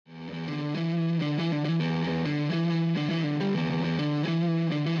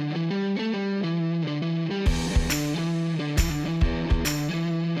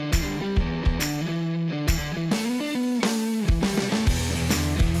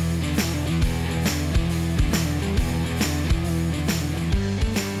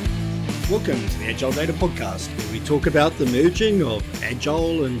Welcome to the AgileData podcast, where we talk about the merging of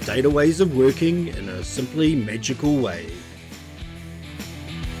agile and data ways of working in a simply magical way.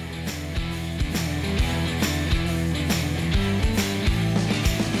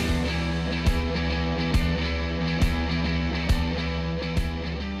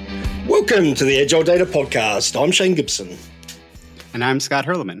 Welcome to the AgileData podcast. I'm Shane Gibson. And I'm Scott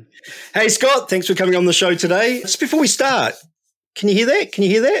Hirleman. Hey, Scott, thanks for coming on the show today. Just before we start, can you hear that? Can you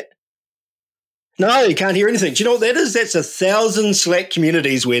hear that? No, you can't hear anything. Do you know what that is? That's 1,000 Slack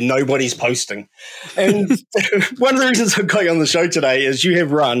communities where nobody's posting. And one of the reasons I've got you on the show today is you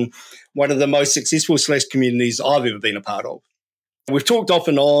have run one of the most successful Slack communities I've ever been a part of. We've talked off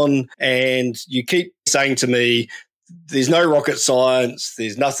and on, and you keep saying to me, there's no rocket science,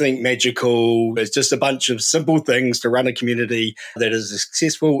 there's nothing magical, there's just a bunch of simple things to run a community that is as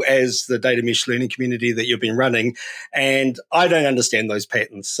successful as the data mesh learning community that you've been running. And I don't understand those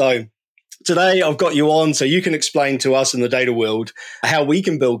patterns. So today I've got you on so you can explain to us in the data world how we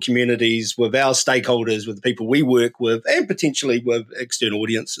can build communities with our stakeholders, with the people we work with, and potentially with external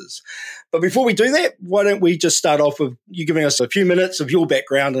audiences. But before we do that, why don't we just start off with you giving us a few minutes of your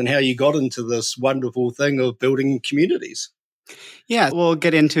background and how you got into this wonderful thing of building communities. Yeah, we'll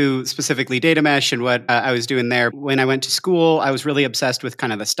get into specifically data mesh and what I was doing there. When I went to school, I was really obsessed with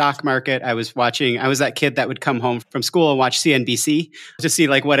kind of the stock market. I was that kid that would come home from school and watch CNBC to see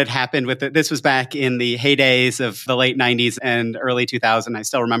like what had happened with it. This was back in the heydays of the late 90s and early 2000. I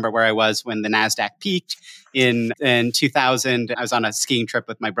still remember where I was when the NASDAQ peaked in 2000. I was on a skiing trip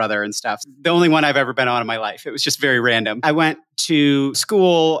with my brother and stuff. The only one I've ever been on in my life. It was just very random. I went to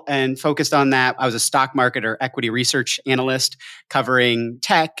school and focused on that. I was a stock market or equity research analyst covering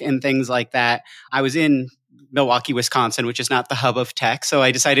tech and things like that. I was in Milwaukee, Wisconsin, which is not the hub of tech. So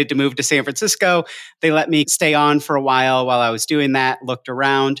I decided to move to San Francisco. They let me stay on for a while I was doing that, looked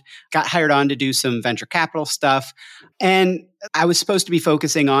around, got hired on to do some venture capital stuff. And I was supposed to be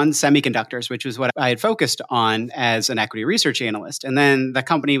focusing on semiconductors, which was what I had focused on as an equity research analyst. And then the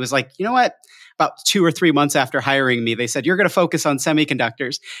company was like, you know what? About 2 or 3 months after hiring me, they said, you're going to focus on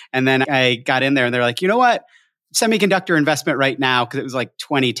semiconductors. And then I got in there and they're like, you know what? Semiconductor investment right now, because it was like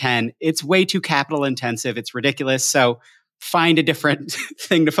 2010, it's way too capital intensive. It's ridiculous. So find a different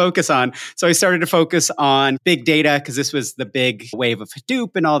thing to focus on. So I started to focus on big data because this was the big wave of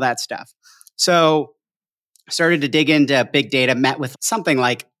Hadoop and all that stuff. So I started to dig into big data, met with something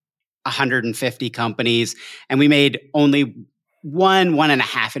like 150 companies, and we made only one and a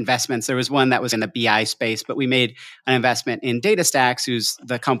half investments. There was one that was in the BI space, but we made an investment in DataStax, who's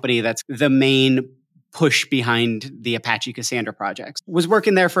the company that's the main push behind the Apache Cassandra projects. Was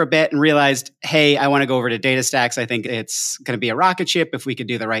working there for a bit and realized, hey, I want to go over to DataStax. I think it's going to be a rocket ship if we could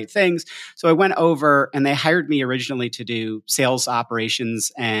do the right things. So I went over and they hired me originally to do sales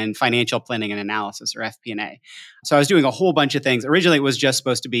operations and financial planning and analysis, or FP&A. So I was doing a whole bunch of things. Originally, it was just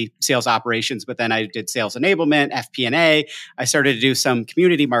supposed to be sales operations, but then I did sales enablement, FP&A. I started to do some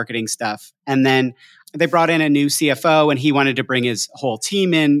community marketing stuff. And then they brought in a new CFO and he wanted to bring his whole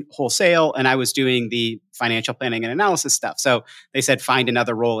team in wholesale. And I was doing the financial planning and analysis stuff. So they said, find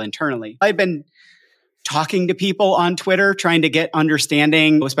another role internally. I'd been talking to people on Twitter, trying to get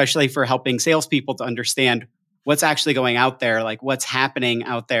understanding, especially for helping salespeople to understand what's actually going out there, like what's happening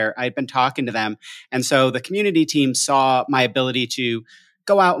out there. I'd been talking to them. And so the community team saw my ability to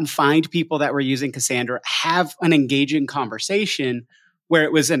go out and find people that were using Cassandra, have an engaging conversation where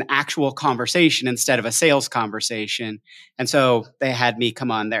it was an actual conversation instead of a sales conversation. And so they had me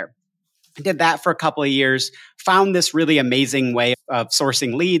come on there. I did that for a couple of years, found this really amazing way of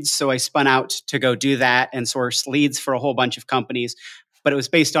sourcing leads. So I spun out to go do that and source leads for a whole bunch of companies. But it was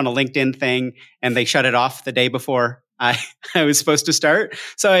based on a LinkedIn thing, and they shut it off the day before I was supposed to start.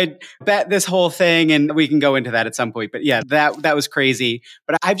 So I bet this whole thing, and we can go into that at some point. But yeah, that was crazy.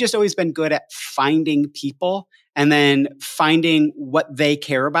 But I've just always been good at finding people and then finding what they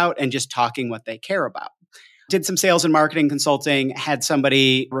care about and just talking what they care about. Did some sales and marketing consulting, had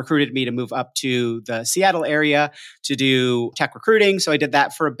somebody recruited me to move up to the Seattle area to do tech recruiting. So I did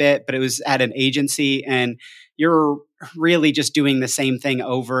that for a bit, but it was at an agency, and you're really just doing the same thing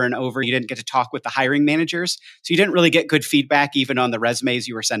over and over. You didn't get to talk with the hiring managers. So you didn't really get good feedback even on the resumes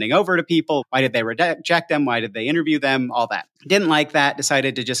you were sending over to people. Why did they reject them? Why did they interview them? All that. Didn't like that.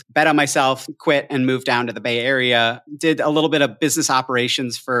 Decided to just bet on myself, quit, and move down to the Bay Area. Did a little bit of business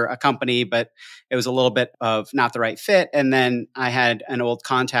operations for a company, but it was a little bit of not the right fit. And then I had an old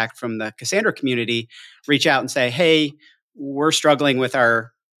contact from the Cassandra community reach out and say, hey, we're struggling with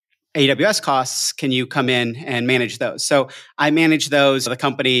our AWS costs. Can you come in and manage those? So I managed those. The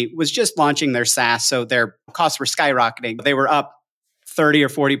company was just launching their SaaS, so their costs were skyrocketing. They were up 30 or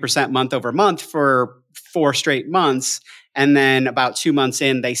 40% month over month for 4 straight months. And then about 2 months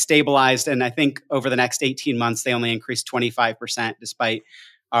in, they stabilized. And I think over the next 18 months, they only increased 25%, despite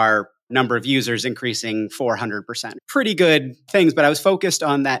our number of users increasing 400%. Pretty good things, but I was focused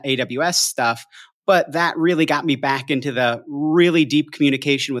on that AWS stuff. But that really got me back into the really deep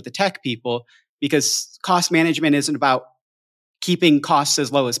communication with the tech people, because cost management isn't about keeping costs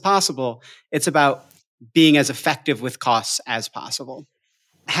as low as possible. It's about being as effective with costs as possible.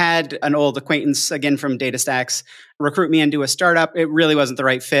 Had an old acquaintance, again from DataStax, recruit me into a startup. It really wasn't the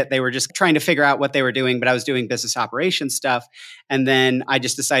right fit. They were just trying to figure out what they were doing, but I was doing business operations stuff. And then I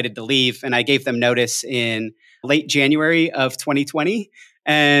just decided to leave, and I gave them notice in late January of 2020.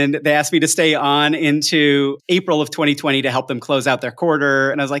 And they asked me to stay on into April of 2020 to help them close out their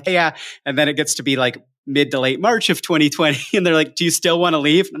quarter. And I was like, hey, yeah. And then it gets to be like mid to late March of 2020. And they're like, do you still want to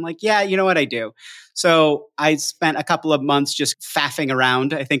leave? And I'm like, yeah, you know what, I do. So I spent a couple of months just faffing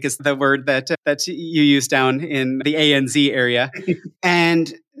around, I think is the word that you use down in the ANZ area.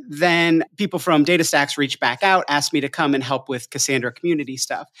 And then people from DataStax reached back out, asked me to come and help with Cassandra community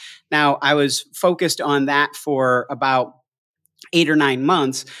stuff. Now, I was focused on that for about 8 or 9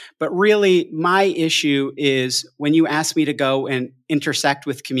 months. But really, my issue is when you ask me to go and intersect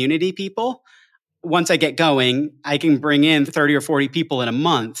with community people, once I get going, I can bring in 30 or 40 people in a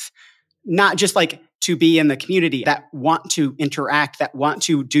month, not just like to be in the community that want to interact, that want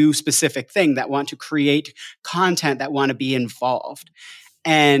to do specific thing, that want to create content, that want to be involved.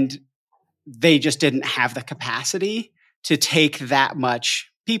 And they just didn't have the capacity to take that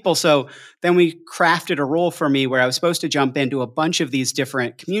much people. So then we crafted a role for me where I was supposed to jump into a bunch of these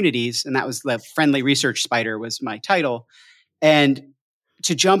different communities. And that was the Friendly Research Spider was my title. And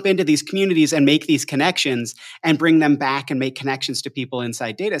to jump into these communities and make these connections and bring them back and make connections to people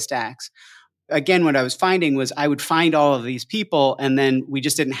inside DataStax. Again, what I was finding was I would find all of these people, and then we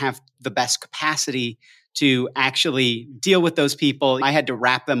just didn't have the best capacity to actually deal with those people. I had to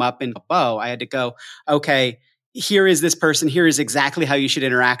wrap them up in a bow. I had to go, okay, here is this person. Here is exactly how you should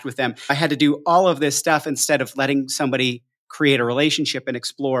interact with them. I had to do all of this stuff instead of letting somebody create a relationship and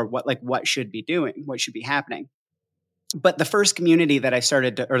explore what should be doing, what should be happening. But the first community that I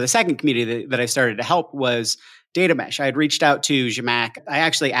started to, or the second community that I started to help was Data Mesh. I had reached out to Zhamak. I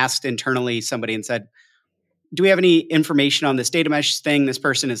actually asked internally somebody and said, do we have any information on this Data Mesh thing this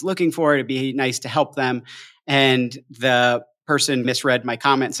person is looking for? It'd be nice to help them. And the person misread my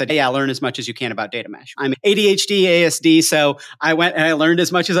comment and said, hey, learn as much as you can about Data Mesh. I'm ADHD, ASD, so I went and I learned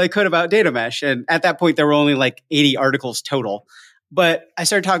as much as I could about Data Mesh. And at that point, there were only like 80 articles total. But I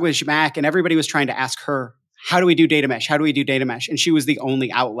started talking with Zhamak, and everybody was trying to ask her, how do we do data mesh? How do we do data mesh? And she was the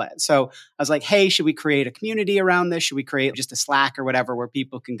only outlet. So I was like, hey, should we create a community around this? Should we create just a Slack or whatever where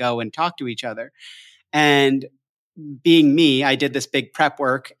people can go and talk to each other? And being me, I did this big prep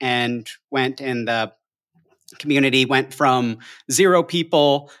work and went, and the community went from 0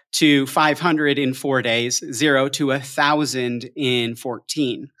 people to 500 in 4 days, 0 to 1,000 in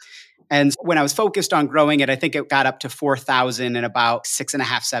 14. And when I was focused on growing it, I think it got up to 4,000 in about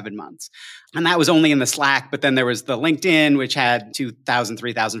 6.5, 7 months. And that was only in the Slack. But then there was the LinkedIn, which had 2,000,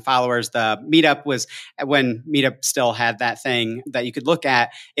 3,000 followers. The Meetup was, when Meetup still had that thing that you could look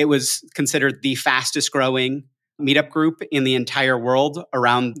at, it was considered the fastest growing Meetup group in the entire world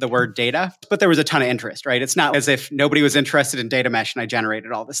around the word data. But there was a ton of interest, right? It's not as if nobody was interested in data mesh and I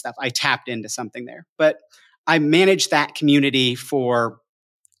generated all this stuff. I tapped into something there. But I managed that community for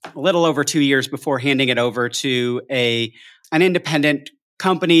a little over 2 years before handing it over to an independent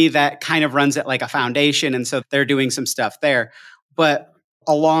company that kind of runs it like a foundation. And so they're doing some stuff there. But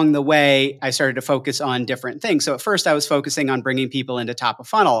along the way, I started to focus on different things. So at first I was focusing on bringing people into top of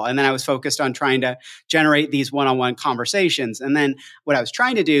funnel. And then I was focused on trying to generate these one-on-one conversations. And then what I was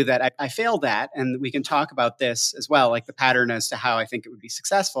trying to do that I failed at, and we can talk about this as well, like the pattern as to how I think it would be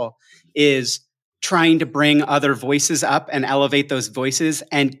successful, is trying to bring other voices up and elevate those voices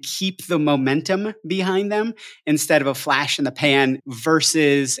and keep the momentum behind them instead of a flash in the pan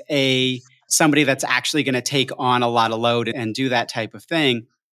versus somebody that's actually going to take on a lot of load and do that type of thing.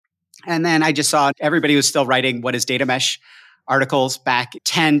 And then I just saw everybody was still writing what is data mesh articles back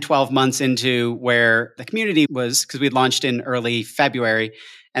 10, 12 months into where the community was, because we'd launched in early February.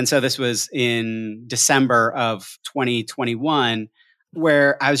 And so this was in December of 2021.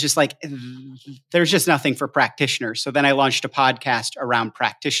 Where I was just like, there's just nothing for practitioners. So then I launched a podcast around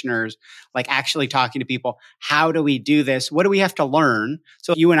practitioners, like actually talking to people. How do we do this? What do we have to learn?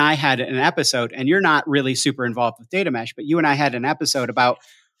 So you and I had an episode, and you're not really super involved with data mesh, but you and I had an episode about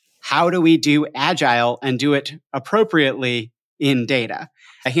how do we do agile and do it appropriately in data.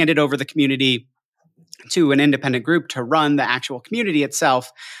 I handed over the community to an independent group to run the actual community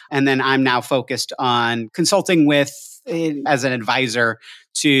itself. And then I'm now focused on consulting with, as an advisor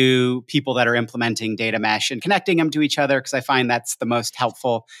to people that are implementing data mesh and connecting them to each other, because I find that's the most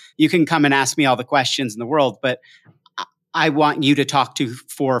helpful. You can come and ask me all the questions in the world, but I want you to talk to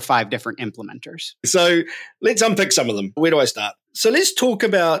 4 or 5 different implementers. So let's unpick some of them. Where do I start? So let's talk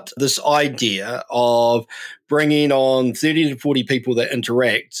about this idea of bringing on 30 to 40 people that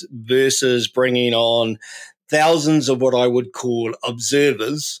interact versus bringing on thousands of what I would call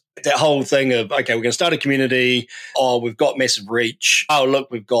observers. That whole thing of, okay, we're going to start a community. Oh, we've got massive reach. Oh, look,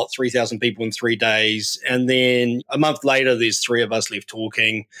 we've got 3,000 people in 3 days. And then a month later, there's 3 of us left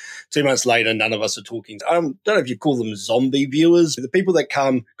talking. 2 months later, none of us are talking. I don't know if you call them zombie viewers. The people that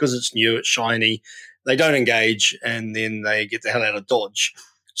come because it's new, it's shiny, they don't engage, and then they get the hell out of Dodge.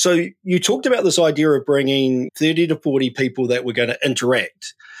 So you talked about this idea of bringing 30 to 40 people that were going to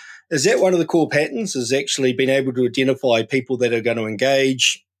interact. Is that one of the core patterns, is actually being able to identify people that are going to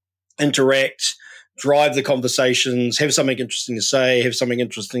engage, interact, drive the conversations, have something interesting to say, have something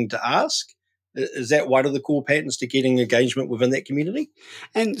interesting to ask? Is that one of the core patterns to getting engagement within that community?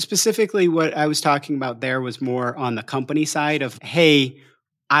 And specifically what I was talking about there was more on the company side of, hey,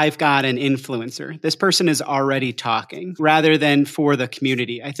 I've got an influencer. This person is already talking, rather than for the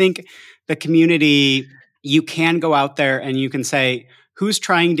community. I think the community, you can go out there and you can say, who's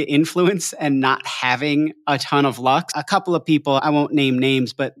trying to influence and not having a ton of luck? A couple of people, I won't name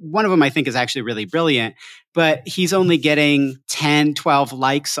names, but one of them I think is actually really brilliant, but he's only getting 10, 12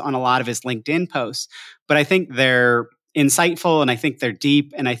 likes on a lot of his LinkedIn posts. But I think they're insightful, and I think they're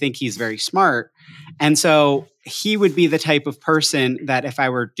deep, and I think he's very smart. And so he would be the type of person that if I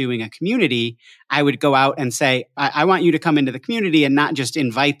were doing a community, I would go out and say, I want you to come into the community, and not just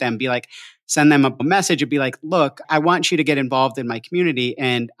invite them, be like, send them a message and be like, look, I want you to get involved in my community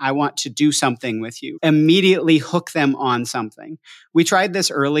and I want to do something with you. Immediately hook them on something. We tried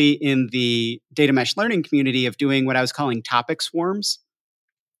this early in the data mesh learning community of doing what I was calling topic swarms,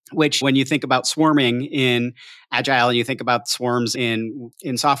 which when you think about swarming in Agile and you think about swarms in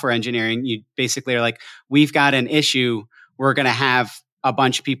software engineering, you basically are like, we've got an issue. We're going to have a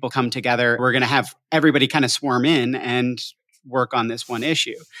bunch of people come together. We're going to have everybody kind of swarm in and work on this one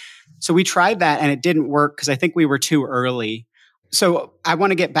issue. So we tried that and it didn't work because I think we were too early. So I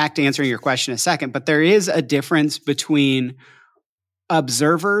want to get back to answering your question in a second, but there is a difference between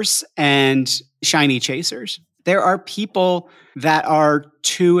observers and shiny chasers. There are people that are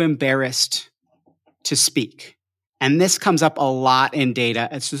too embarrassed to speak. And this comes up a lot in data.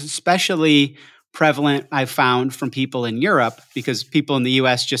 It's especially prevalent, I've found, from people in Europe, because people in the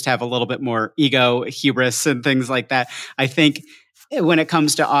US just have a little bit more ego, hubris, and things like that. I think when it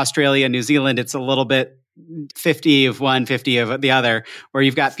comes to Australia, New Zealand, it's a little bit 50 of one, 50 of the other, where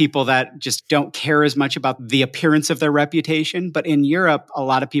you've got people that just don't care as much about the appearance of their reputation. But in Europe, a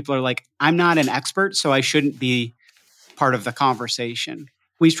lot of people are like, I'm not an expert, so I shouldn't be part of the conversation.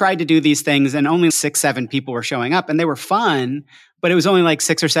 We tried to do these things and only 6, 7 people were showing up, and they were fun, but it was only like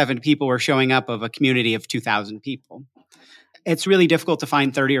 6 or 7 people were showing up of a community of 2,000 people. It's really difficult to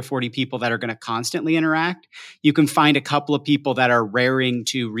find 30 or 40 people that are going to constantly interact. You can find a couple of people that are raring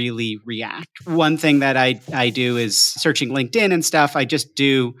to really react. One thing that I do is searching LinkedIn and stuff. I just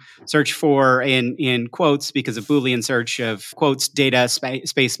do search for in quotes, because of Boolean search of quotes, data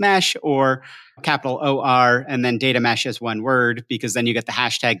space mesh, or capital OR, and then data mesh as one word, because then you get the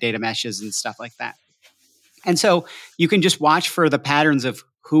hashtag data meshes and stuff like that. And so you can just watch for the patterns of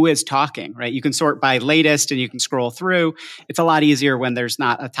who is talking, right? You can sort by latest and you can scroll through. It's a lot easier when there's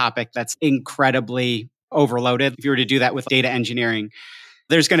not a topic that's incredibly overloaded. If you were to do that with data engineering,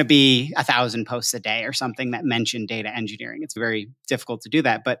 there's going to be 1,000 posts a day or something that mention data engineering. It's very difficult to do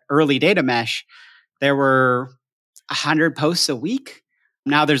that. But early data mesh, there were 100 posts a week.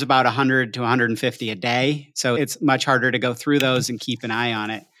 Now there's about 100 to 150 a day. So it's much harder to go through those and keep an eye on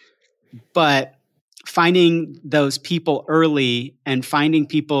it. But finding those people early and finding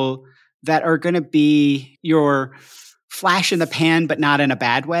people that are going to be your flash in the pan, but not in a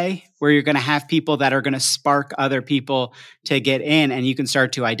bad way, where you're going to have people that are going to spark other people to get in, and you can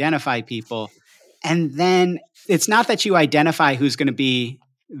start to identify people. And then it's not that you identify who's going to be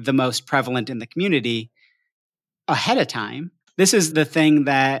the most prevalent in the community ahead of time. This is the thing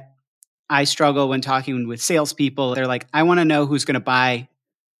that I struggle when talking with salespeople. They're like, I want to know who's going to buy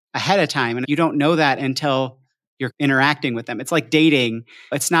ahead of time. And you don't know that until you're interacting with them. It's like dating.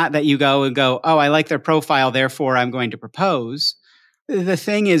 It's not that you go and go, oh, I like their profile, therefore I'm going to propose. The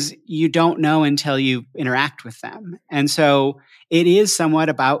thing is, you don't know until you interact with them. And so it is somewhat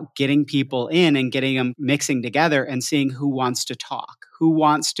about getting people in and getting them mixing together and seeing who wants to talk, who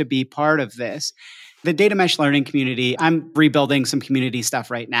wants to be part of this. The data mesh learning community, I'm rebuilding some community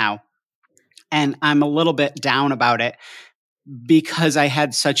stuff right now. And I'm a little bit down about it because I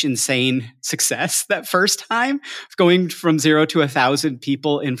had such insane success that first time. Going from 0 to 1,000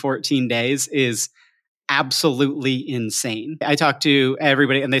 people in 14 days is absolutely insane. I talked to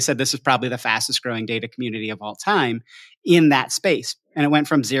everybody and they said this is probably the fastest growing data community of all time in that space. And it went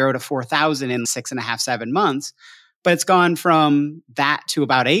from 0 to 4,000 in 6.5, 7 months. But it's gone from that to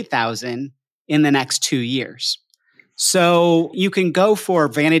about 8,000 in the next 2 years. So you can go for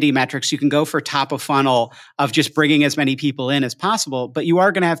vanity metrics. You can go for top of funnel of just bringing as many people in as possible. But you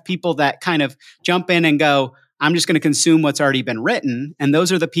are going to have people that kind of jump in and go, I'm just going to consume what's already been written. And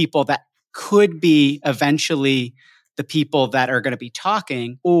those are the people that could be eventually the people that are going to be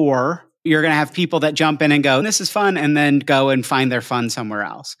talking. Or you're going to have people that jump in and go, this is fun, and then go and find their fun somewhere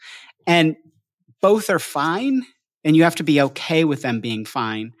else. And both are fine. And you have to be okay with them being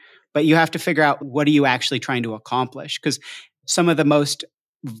fine. But you have to figure out, what are you actually trying to accomplish? Because some of the most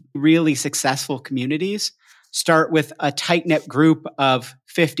really successful communities start with a tight-knit group of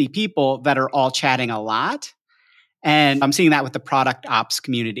 50 people that are all chatting a lot. And I'm seeing that with the product ops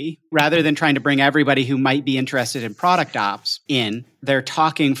community. Rather than trying to bring everybody who might be interested in product ops in, they're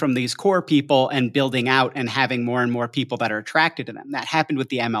talking from these core people and building out and having more and more people that are attracted to them. That happened with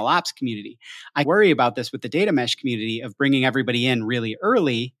the ML ops community. I worry about this with the data mesh community of bringing everybody in really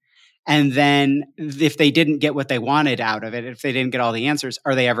early. And then if they didn't get what they wanted out of it, if they didn't get all the answers,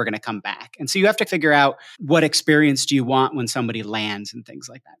 are they ever going to come back? And so you have to figure out, what experience do you want when somebody lands and things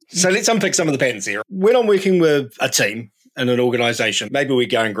like that. So let's unpick some of the patterns here. When I'm working with a team in an organization, maybe we're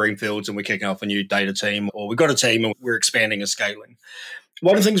going greenfields and we're kicking off a new data team, or we've got a team and we're expanding and scaling.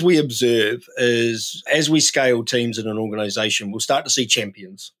 One of the things we observe is as we scale teams in an organization, we'll start to see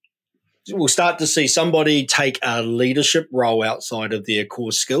champions. We'll start to see somebody take a leadership role outside of their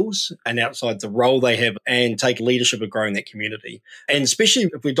core skills and outside the role they have, and take leadership of growing that community. And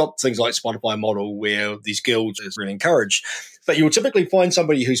especially if we adopt things like Spotify model where these guilds is really encouraged. But you'll typically find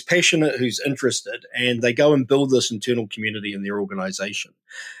somebody who's passionate, who's interested, and they go and build this internal community in their organization.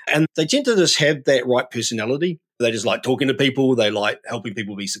 And they tend to just have that right personality. They just like talking to people. They like helping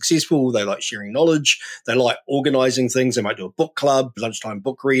people be successful. They like sharing knowledge. They like organizing things. They might do a book club, lunchtime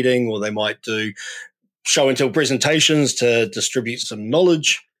book reading, or they might do show and tell presentations to distribute some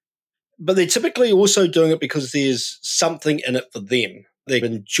knowledge. But they're typically also doing it because there's something in it for them. They're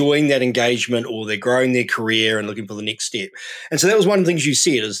enjoying that engagement, or they're growing their career and looking for the next step. And so that was one of the things you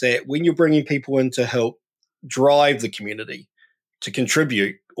said, is that when you're bringing people in to help drive the community, to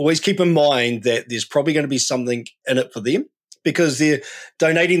contribute, always keep in mind that there's probably going to be something in it for them, because they're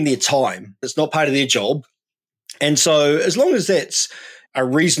donating their time. It's not part of their job. And so as long as that's a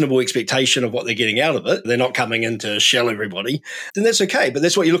reasonable expectation of what they're getting out of it, they're not coming in to shell everybody, then that's okay. But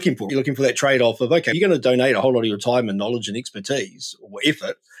that's what you're looking for. You're looking for that trade-off of, okay, you're going to donate a whole lot of your time and knowledge and expertise or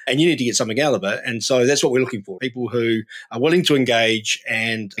effort, and you need to get something out of it. And so that's what we're looking for, people who are willing to engage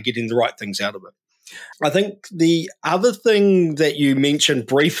and are getting the right things out of it. I think the other thing that you mentioned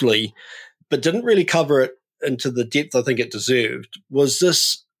briefly, but didn't really cover it into the depth I think it deserved, was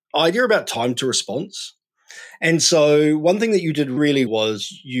this idea about time to response. And so one thing that you did really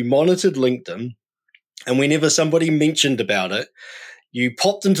was you monitored LinkedIn, and whenever somebody mentioned about it, you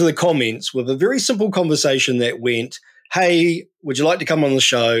popped into the comments with a very simple conversation that went, hey, would you like to come on the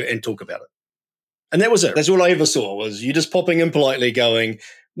show and talk about it? And that was it. That's all I ever saw, was you just popping in politely going,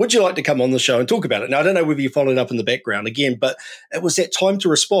 would you like to come on the show and talk about it? Now, I don't know whether you followed up in the background again, but it was that time to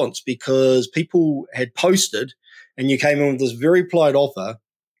response, because people had posted and you came in with this very polite offer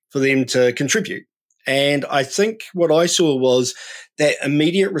for them to contribute. And I think what I saw was that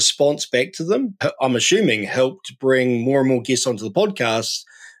immediate response back to them, I'm assuming, helped bring more and more guests onto the podcast.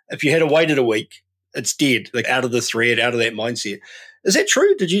 If you had waited a week, it's dead, like out of the thread, out of that mindset. Is that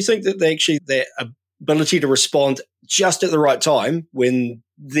true? Did you think that they actually, that ability to respond just at the right time when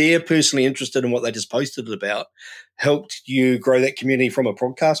they're personally interested in what they just posted about, helped you grow that community from a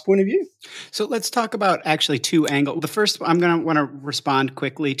podcast point of view? So let's talk about actually two angles. The first, I'm going to want to respond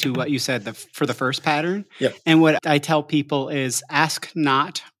quickly to what you said for the first pattern. Yep. And what I tell people is ask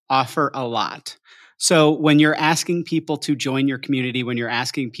not, offer a lot. So when you're asking people to join your community, when you're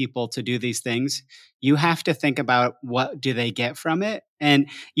asking people to do these things, you have to think about, what do they get from it? And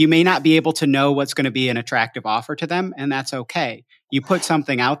you may not be able to know what's going to be an attractive offer to them, and that's okay. You put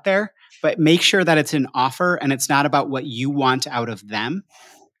something out there, but make sure that it's an offer and it's not about what you want out of them.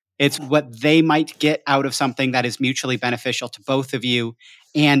 It's what they might get out of something that is mutually beneficial to both of you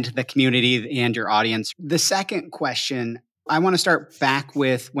and the community and your audience. The second question, I want to start back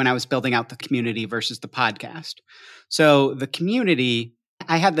with when I was building out the community versus the podcast. So the community,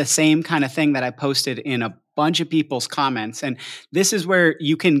 I had the same kind of thing that I posted in a bunch of people's comments. And this is where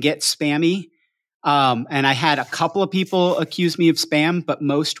you can get spammy. And I had a couple of people accuse me of spam, but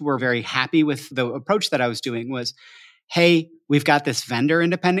most were very happy with the approach that I was doing was, hey, we've got this vendor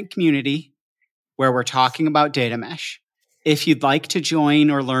independent community where we're talking about data mesh. If you'd like to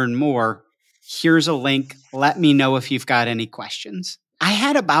join or learn more, here's a link. Let me know if you've got any questions. I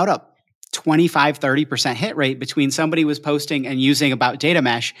had about a 25, 30% hit rate between somebody was posting and using about data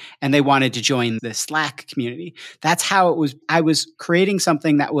mesh and they wanted to join the Slack community. That's how it was. I was creating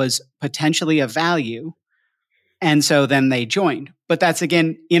something that was potentially of value. And so then they joined. But that's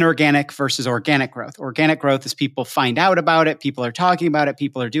again, inorganic versus organic growth. Organic growth is people find out about it. People are talking about it.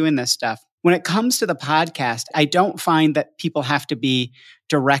 People are doing this stuff. When it comes to the podcast, I don't find that people have to be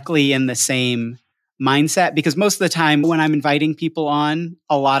directly in the same mindset because most of the time when I'm inviting people on,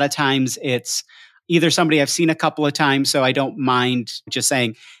 a lot of times it's either somebody I've seen a couple of times, so I don't mind just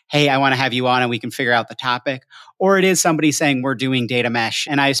saying, hey, I want to have you on and we can figure out the topic. Or it is somebody saying we're doing data mesh.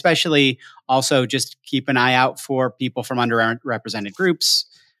 And I especially also just keep an eye out for people from underrepresented groups,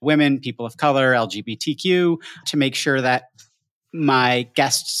 women, people of color, LGBTQ, to make sure that my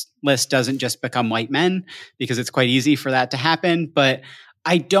guests list doesn't just become white men because it's quite easy for that to happen. But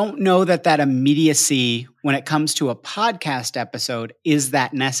I don't know that that immediacy when it comes to a podcast episode is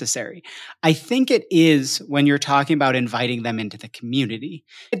that necessary. I think it is when you're talking about inviting them into the community.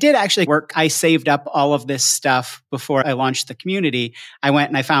 It did actually work. I saved up all of this stuff before I launched the community. I went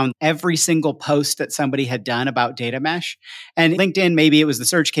and I found every single post that somebody had done about data mesh. And LinkedIn, maybe it was the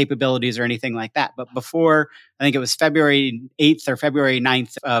search capabilities or anything like that. But before, I think it was February 8th or February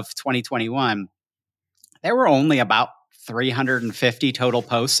 9th of 2021, there were only about 350 total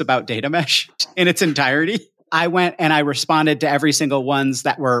posts about data mesh in its entirety. I went and I responded to every single ones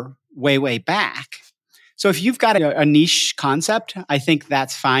that were way, way back. So if you've got a niche concept, I think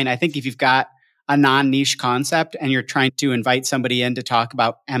that's fine. I think if you've got a non-niche concept and you're trying to invite somebody in to talk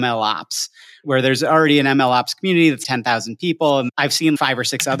about ML ops, where there's already an ML ops community that's 10,000 people, and I've seen 5 or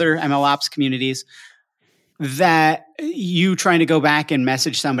 6 other ML ops communities, that you trying to go back and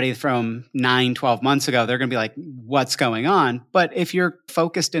message somebody from 9, 12 months ago, they're going to be like, what's going on? But if you're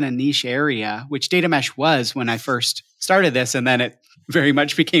focused in a niche area, which data mesh was when I first started this, and then it very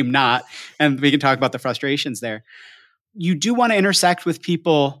much became not, and we can talk about the frustrations there, you do want to intersect with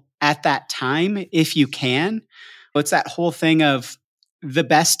people at that time if you can. It's that whole thing of the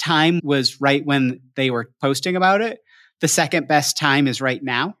best time was right when they were posting about it. The second best time is right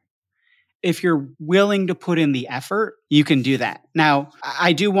now. If you're willing to put in the effort, you can do that. Now,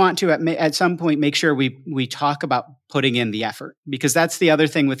 I do want to at some point make sure we talk about putting in the effort, because that's the other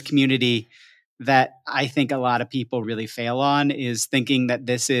thing with community that I think a lot of people really fail on, is thinking that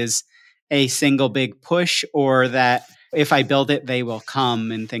this is a single big push, or that if I build it, they will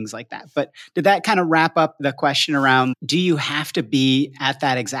come and things like that. But did that kind of wrap up the question around, do you have to be at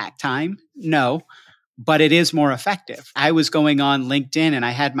that exact time? No. But it is more effective. I was going on LinkedIn and I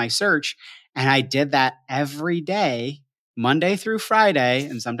had my search, and I did that every day, Monday through Friday,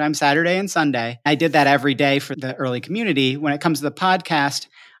 and sometimes Saturday and Sunday. I did that every day for the early community. When it comes to the podcast,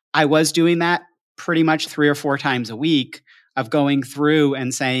 I was doing that pretty much 3 or 4 times a week, of going through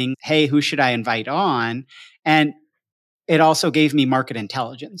and saying, hey, who should I invite on? And it also gave me market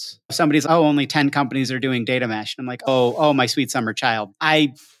intelligence. Somebody's, only 10 companies are doing data mesh. And I'm like, oh, my sweet summer child.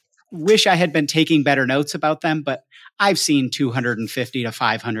 I wish I had been taking better notes about them, but I've seen 250 to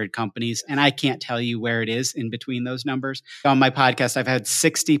 500 companies, and I can't tell you where it is in between those numbers. On my podcast, I've had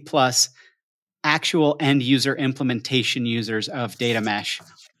 60 plus actual end user implementation users of data mesh.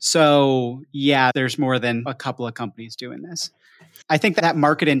 So yeah, there's more than a couple of companies doing this. I think that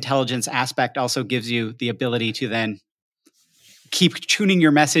market intelligence aspect also gives you the ability to then keep tuning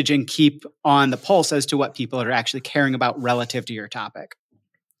your message and keep on the pulse as to what people are actually caring about relative to your topic.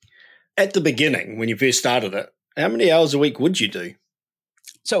 At the beginning, when you first started it, how many hours a week would you do?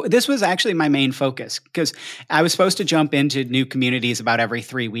 So this was actually my main focus, because I was supposed to jump into new communities about every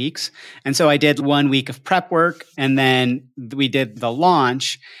 3 weeks. And so I did 1 week of prep work, and then we did the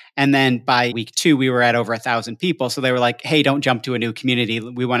launch. And then by week 2, we were at over 1,000 people. So they were like, hey, don't jump to a new community.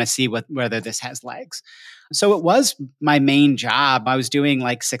 We want to see whether this has legs. So it was my main job. I was doing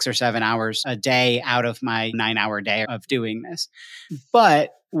like 6 or 7 hours a day out of my 9-hour day of doing this.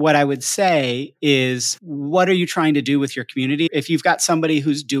 But what I would say is, what are you trying to do with your community? If you've got somebody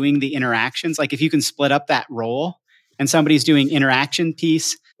who's doing the interactions, like if you can split up that role and somebody's doing interaction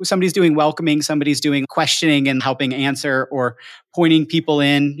piece, somebody's doing welcoming, somebody's doing questioning and helping answer, or pointing people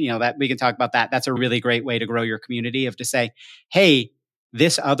in, that we can talk about that. That's a really great way to grow your community, of to say, hey,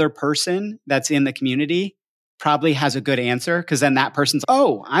 this other person that's in the community, probably has a good answer, because then that person's,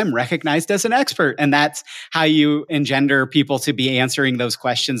 oh, I'm recognized as an expert. And that's how you engender people to be answering those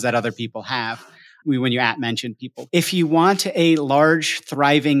questions that other people have. When you mention people, if you want a large,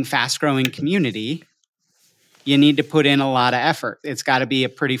 thriving, fast-growing community, you need to put in a lot of effort. It's got to be a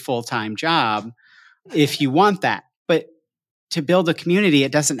pretty full-time job if you want that. But to build a community,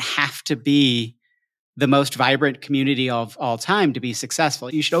 it doesn't have to be the most vibrant community of all time to be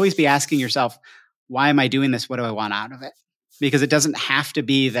successful. You should always be asking yourself, why am I doing this? What do I want out of it? Because it doesn't have to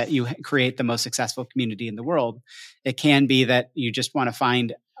be that you create the most successful community in the world. It can be that you just want to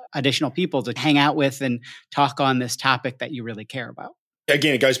find additional people to hang out with and talk on this topic that you really care about.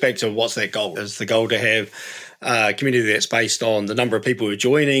 Again, it goes back to what's that goal? Is the goal to have a community that's based on the number of people who are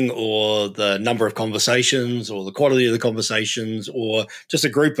joining, or the number of conversations, or the quality of the conversations, or just a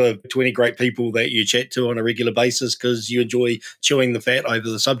group of 20 great people that you chat to on a regular basis because you enjoy chewing the fat over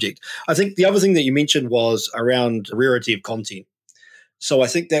the subject? I think the other thing that you mentioned was around rarity of content. So I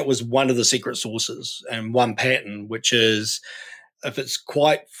think that was one of the secret sources and one pattern, which is if it's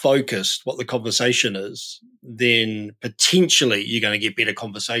quite focused what the conversation is, then potentially you're going to get better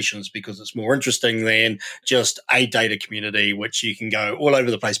conversations because it's more interesting than just a data community, which you can go all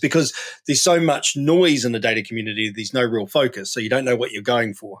over the place because there's so much noise in the data community. There's no real focus. So you don't know what you're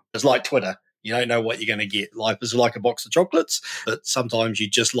going for. It's like Twitter. You don't know what you're going to get. Life is like a box of chocolates, but sometimes you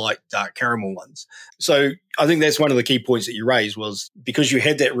just like dark caramel ones. So I think that's one of the key points that you raised was because you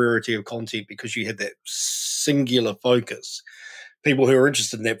had that rarity of content, because you had that singular focus, people who are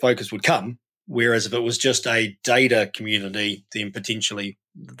interested in that focus would come. Whereas if it was just a data community, then potentially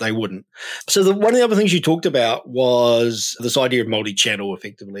they wouldn't. So one of the other things you talked about was this idea of multi-channel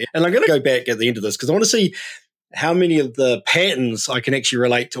effectively. And I'm going to go back at the end of this because I want to see how many of the patterns I can actually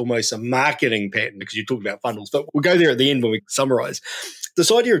relate to almost a marketing pattern, because you talked about funnels, but we'll go there at the end when we summarize.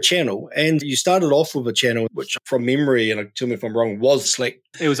 This idea of channel, and you started off with a channel, which from memory, and tell me if I'm wrong, was Slack.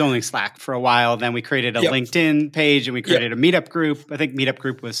 It was only Slack for a while. Then we created a LinkedIn page and we created a meetup group. I think meetup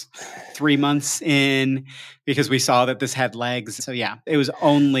group was 3 months in because we saw that this had legs. So yeah, it was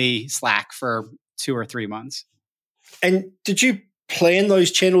only Slack for 2 or 3 months. And did you plan those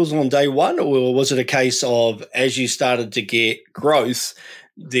channels on day one, or was it a case of as you started to get growth,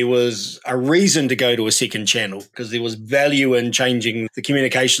 there was a reason to go to a second channel because there was value in changing the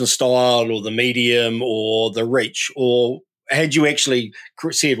communication style or the medium or the reach? Or had you actually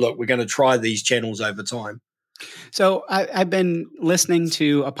said, look, we're going to try these channels over time? So I've been listening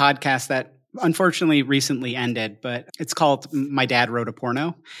to a podcast that unfortunately recently ended, but it's called My Dad Wrote a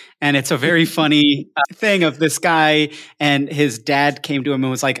Porno. And it's a very funny thing of this guy, and his dad came to him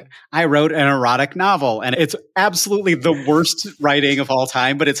and was like, I wrote an erotic novel. And it's absolutely the worst writing of all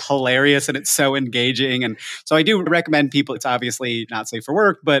time, but it's hilarious and it's so engaging. And so I do recommend people, it's obviously not safe for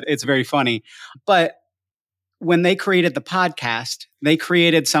work, but it's very funny. But when they created the podcast, they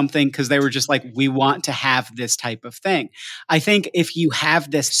created something because they were just like, we want to have this type of thing. I think if you have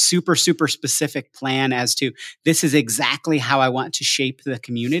this super, super specific plan as to this is exactly how I want to shape the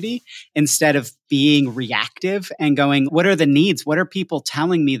community, instead of being reactive and going, what are the needs? What are people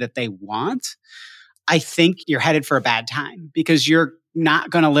telling me that they want? I think you're headed for a bad time because you're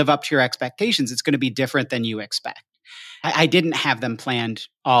not going to live up to your expectations. It's going to be different than you expect. I didn't have them planned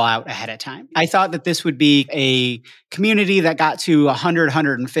all out ahead of time. I thought that this would be a community that got to 100,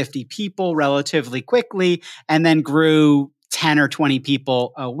 150 people relatively quickly and then grew 10 or 20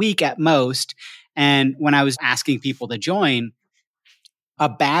 people a week at most. And when I was asking people to join, a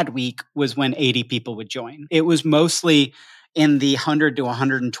bad week was when 80 people would join. It was mostly in the 100 to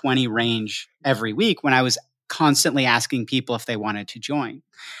 120 range every week when I was constantly asking people if they wanted to join.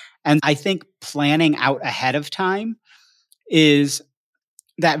 And I think planning out ahead of time is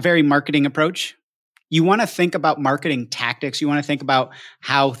that very marketing approach. You want to think about marketing tactics. You want to think about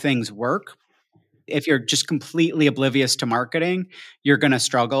how things work. If you're just completely oblivious to marketing, you're going to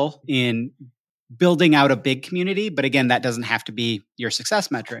struggle in building out a big community. But again, that doesn't have to be your success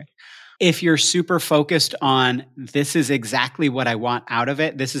metric. If you're super focused on this is exactly what I want out of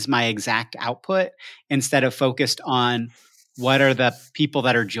it, this is my exact output, instead of focused on what are the people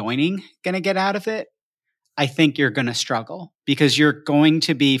that are joining going to get out of it, I think you're going to struggle because you're going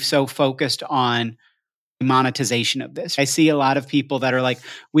to be so focused on monetization of this. I see a lot of people that are like,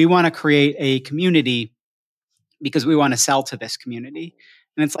 we want to create a community because we want to sell to this community.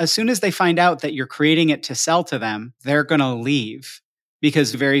 And it's as soon as they find out that you're creating it to sell to them, they're going to leave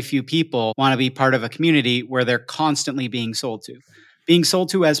because very few people want to be part of a community where they're constantly being sold to. Being sold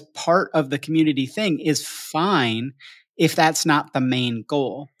to as part of the community thing is fine if that's not the main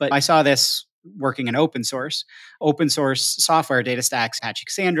goal. But I saw this working in open source software, data stacks, Apache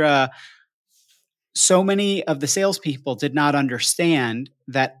Cassandra, so many of the salespeople did not understand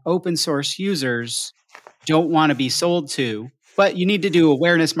that open source users don't want to be sold to, but you need to do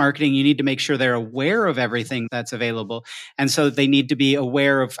awareness marketing. You need to make sure they're aware of everything that's available. And so they need to be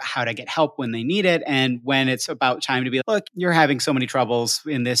aware of how to get help when they need it. And when it's about time to be, look, you're having so many troubles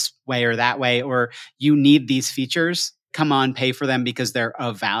in this way or that way, or you need these features. Come on, pay for them because they're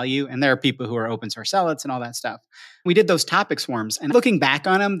of value. And there are people who are open source zealots and all that stuff. We did those topic swarms, and looking back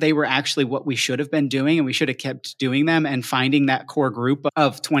on them, they were actually what we should have been doing, and we should have kept doing them and finding that core group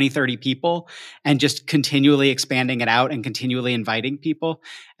of 20, 30 people and just continually expanding it out and continually inviting people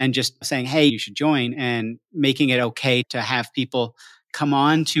and just saying, hey, you should join, and making it okay to have people come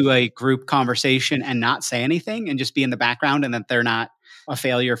on to a group conversation and not say anything and just be in the background, and that they're not a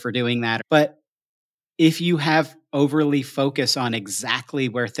failure for doing that. But if you have overly focus on exactly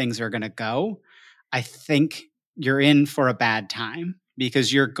where things are going to go, I think you're in for a bad time,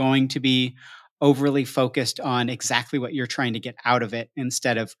 because you're going to be overly focused on exactly what you're trying to get out of it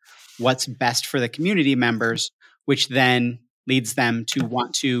instead of what's best for the community members, which then leads them to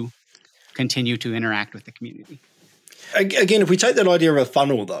want to continue to interact with the community. Again, if we take that idea of a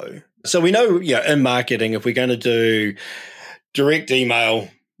funnel, though, so we know, in marketing, if we're going to do direct email,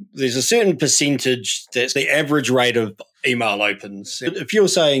 there's a certain percentage that's the average rate of email opens. If you're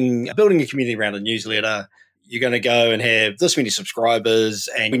saying building a community around a newsletter, you're going to go and have this many subscribers,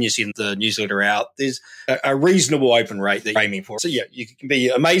 and when you send the newsletter out, there's a reasonable open rate that you're aiming for. So you can be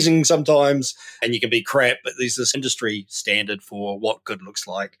amazing sometimes and you can be crap, but there's this industry standard for what good looks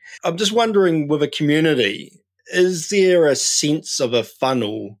like. I'm just wondering, with a community, is there a sense of a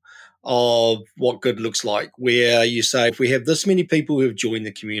funnel of what good looks like, where you say, if we have this many people who have joined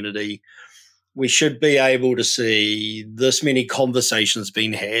the community, we should be able to see this many conversations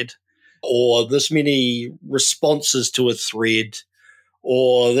being had, or this many responses to a thread,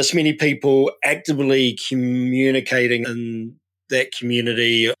 or this many people actively communicating in that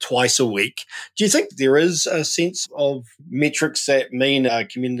community twice a week? Do you think there is a sense of metrics that mean a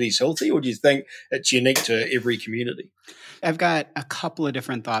community is healthy, or do you think it's unique to every community? I've got a couple of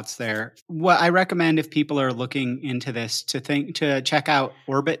different thoughts there. What I recommend, if people are looking into this, to check out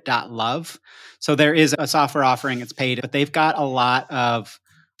orbit.love. So there is a software offering, it's paid, but they've got a lot of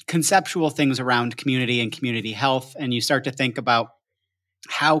conceptual things around community and community health. And you start to think about,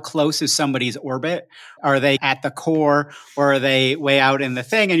 how close is somebody's orbit? Are they at the core, or are they way out in the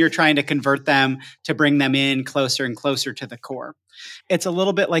thing? And you're trying to convert them to bring them in closer and closer to the core. It's a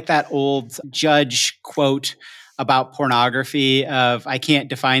little bit like that old Judge quote about pornography of, I can't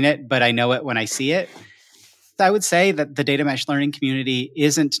define it, but I know it when I see it. I would say that the data mesh learning community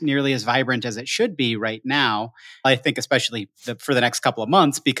isn't nearly as vibrant as it should be right now. I think especially for the next couple of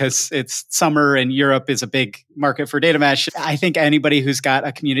months, because it's summer and Europe is a big market for data mesh. I think anybody who's got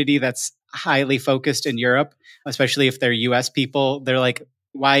a community that's highly focused in Europe, especially if they're US people, they're like,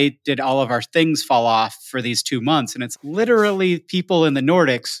 why did all of our things fall off for these 2 months? And it's literally people in the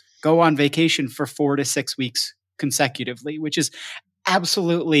Nordics go on vacation for 4 to 6 weeks consecutively, which is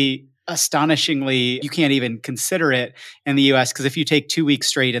absolutely astonishingly, you can't even consider it in the US, because if you take 2 weeks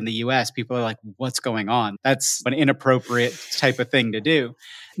straight in the US, people are like, what's going on? That's an inappropriate type of thing to do.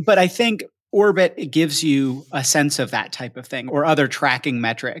 But I think Orbit gives you a sense of that type of thing, or other tracking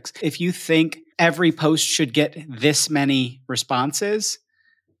metrics. If you think every post should get this many responses,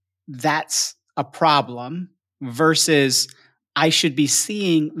 that's a problem, versus I should be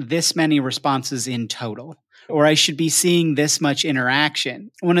seeing this many responses in total, or I should be seeing this much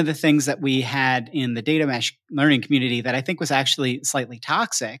interaction. One of the things that we had in the data mesh learning community that I think was actually slightly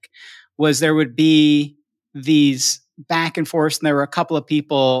toxic was there would be these back and forth, and there were a couple of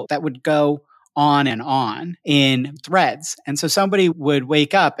people that would go on and on in threads. And so somebody would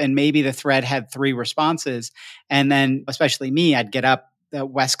wake up and maybe the thread had 3 responses. And then, especially me, I'd get up the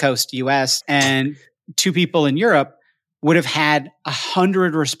West Coast US, and 2 people in Europe would have had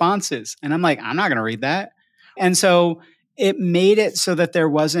 100 responses. And I'm like, I'm not going to read that. And so it made it so that there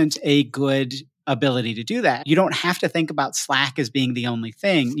wasn't a good ability to do that. You don't have to think about Slack as being the only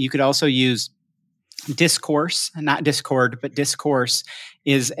thing. You could also use Discourse, not Discord, but Discourse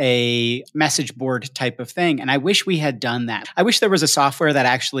is a message board type of thing. And I wish we had done that. I wish there was a software that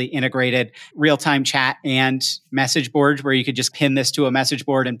actually integrated real-time chat and message boards, where you could just pin this to a message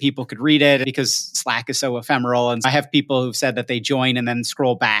board and people could read it, because Slack is so ephemeral. And I have people who've said that they join and then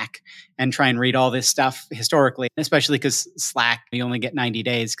scroll back and try and read all this stuff historically, especially because Slack, you only get 90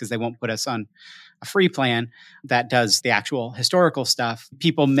 days because they won't put us on a free plan that does the actual historical stuff.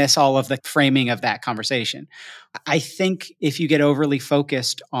 People miss all of the framing of that conversation. I think if you get overly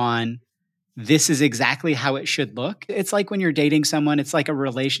focused on this is exactly how it should look. It's like when you're dating someone, it's like a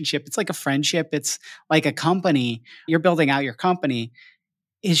relationship, it's like a friendship, it's like a company. You're building out your company.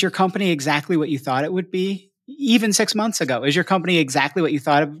 Is your company exactly what you thought it would be? Even 6 months ago, is your company exactly what you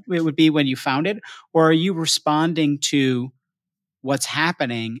thought it would be when you found it? Or are you responding to what's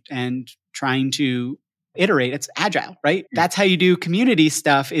happening and trying to iterate? It's agile, right? That's how you do community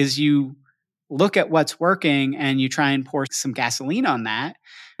stuff is you look at what's working and you try and pour some gasoline on that.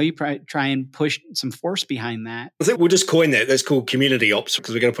 You try and push some force behind that. I think we'll just coin that. That's called community ops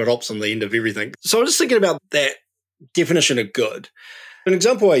because we're going to put ops on the end of everything. So I'm just thinking about that definition of good. An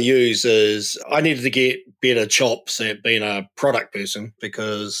example I use is I needed to get better chops at being a product person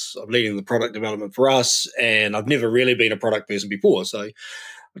because I'm leading the product development for us and I've never really been a product person before. So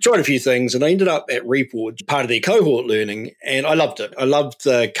I tried a few things and I ended up at Report, part of their cohort learning, and I loved it. I loved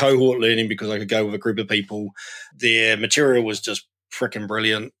the cohort learning because I could go with a group of people. Their material was just freaking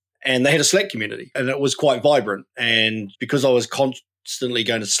brilliant. And they had a Slack community and it was quite vibrant. And because I was constantly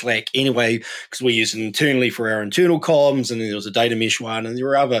going to Slack anyway, because we use it internally for our internal comms, and then there was a data mesh one, and there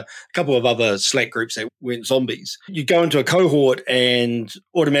were a couple of other Slack groups that went zombies. You go into a cohort and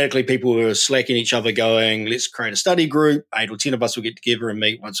automatically people were slacking each other going, let's create a study group. 8 or 10 of us will get together and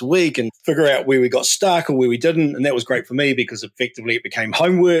meet once a week and figure out where we got stuck or where we didn't. And that was great for me because effectively it became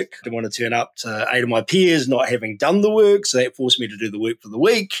homework. I didn't want to turn up to 8 of my peers not having done the work. So that forced me to do the work for the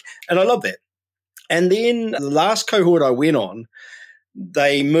week. And I love that. And then the last cohort I went on,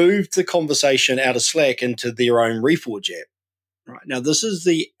 they moved the conversation out of Slack into their own Reforge app. Right. Now, this is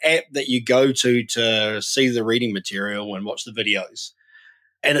the app that you go to see the reading material and watch the videos.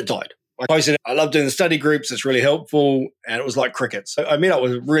 And it died. I posted it. I love doing the study groups. It's really helpful. And it was like crickets. So I met up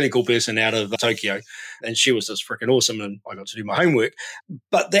with a really cool person out of Tokyo. And she was just freaking awesome. And I got to do my homework.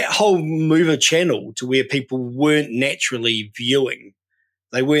 But that whole mover channel to where people weren't naturally viewing,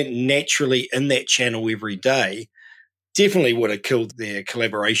 they weren't naturally in that channel every day, definitely would have killed their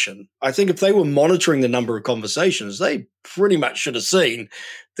collaboration. I think if they were monitoring the number of conversations, they pretty much should have seen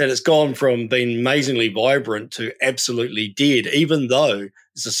that it's gone from being amazingly vibrant to absolutely dead, even though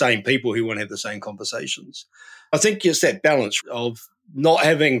it's the same people who want to have the same conversations. I think it's that balance of not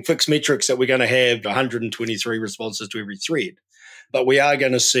having fixed metrics that we're going to have 123 responses to every thread, but we are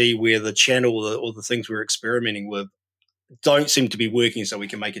going to see where the channel or the things we're experimenting with don't seem to be working, so we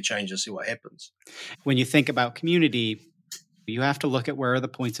can make a change and see what happens. When you think about community, you have to look at where are the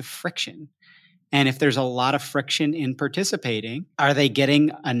points of friction. And if there's a lot of friction in participating, are they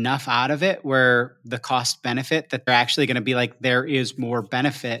getting enough out of it where the cost benefit that they're actually going to be like, there is more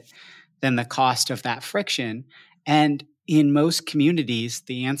benefit than the cost of that friction? And in most communities,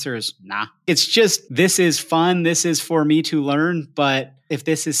 the answer is nah. It's just, this is fun. This is for me to learn. But if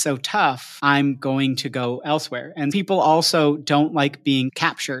this is so tough, I'm going to go elsewhere. And people also don't like being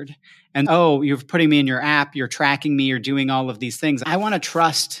captured. And, oh, you're putting me in your app, you're tracking me, you're doing all of these things. I want to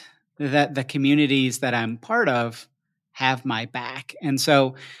trust that the communities that I'm part of have my back. And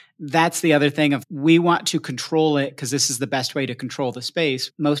so that's the other thing of we want to control it because this is the best way to control the space.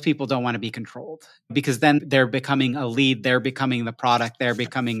 Most people don't want to be controlled because then they're becoming a lead, they're becoming the product, they're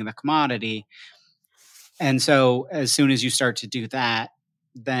becoming the commodity. And so as soon as you start to do that,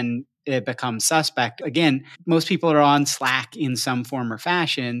 then it becomes suspect. Again, most people are on Slack in some form or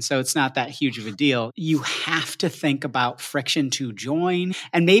fashion, so it's not that huge of a deal. You have to think about friction to join.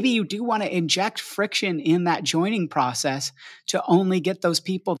 And maybe you do want to inject friction in that joining process to only get those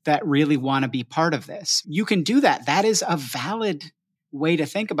people that really want to be part of this. You can do that. That is a valid way to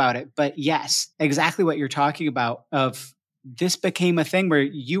think about it. But yes, exactly what you're talking about of this became a thing where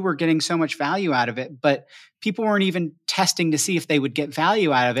you were getting so much value out of it, but people weren't even testing to see if they would get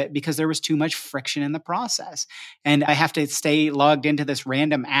value out of it because there was too much friction in the process. And I have to stay logged into this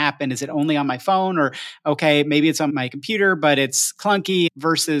random app. And is it only on my phone? Or, okay, maybe it's on my computer, but it's clunky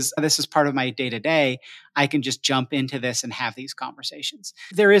versus this is part of my day to day. I can just jump into this and have these conversations.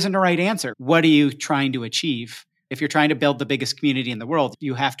 There isn't a right answer. What are you trying to achieve? If you're trying to build the biggest community in the world,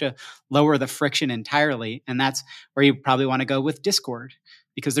 you have to lower the friction entirely. And that's where you probably want to go with Discord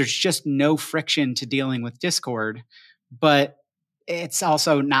because there's just no friction to dealing with Discord. But it's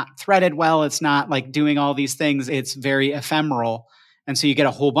also not threaded well. It's not like doing all these things. It's very ephemeral. And so you get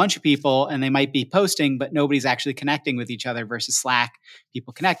a whole bunch of people and they might be posting, but nobody's actually connecting with each other versus Slack.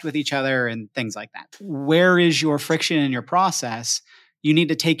 People connect with each other and things like that. Where is your friction in your process? You need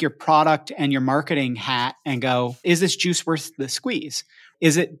to take your product and your marketing hat and go, is this juice worth the squeeze?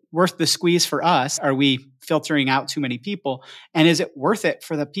 Is it worth the squeeze for us? Are we filtering out too many people? And is it worth it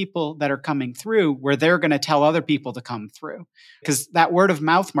for the people that are coming through where they're going to tell other people to come through? Because that word of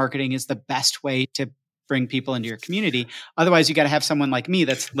mouth marketing is the best way to bring people into your community. Otherwise, you got to have someone like me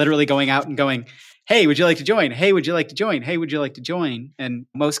that's literally going out and going, hey, would you like to join? Hey, would you like to join? Hey, would you like to join? And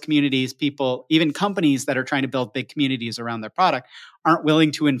most communities, people, even companies that are trying to build big communities around their product aren't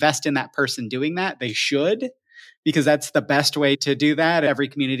willing to invest in that person doing that. They should, because that's the best way to do that. Every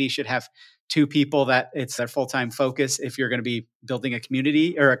community should have two people that it's their full-time focus if you're going to be building a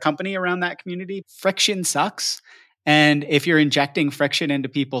community or a company around that community. Friction sucks. And if you're injecting friction into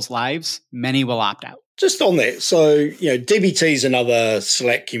people's lives, many will opt out. Just on that, so, DBT is another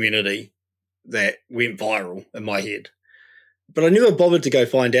Slack community that went viral in my head. But I never bothered to go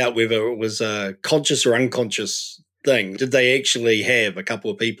find out whether it was a conscious or unconscious thing. Did they actually have a couple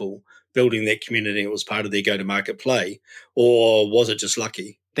of people building that community and it was part of their go-to-market play? Or was it just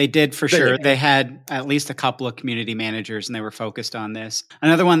lucky? They did for sure. They had at least a couple of community managers and they were focused on this.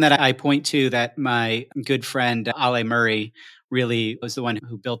 Another one that I point to that my good friend Ale Murray really was the one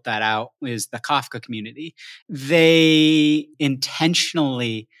who built that out is the Kafka community. They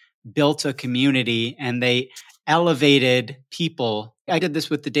intentionally built a community and they elevated people. I did this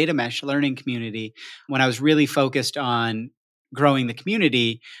with the data mesh learning community when I was really focused on growing the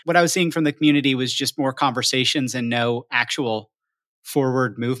community. What I was seeing from the community was just more conversations and no actual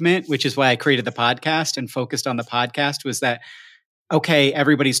forward movement, which is why I created the podcast and focused on the podcast. Was that, okay,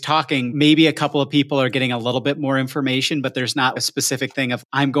 everybody's talking. Maybe a couple of people are getting a little bit more information, but there's not a specific thing of,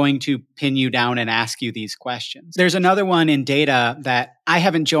 I'm going to pin you down and ask you these questions. There's another one in data that I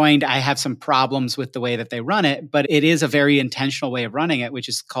haven't joined. I have some problems with the way that they run it, but it is a very intentional way of running it, which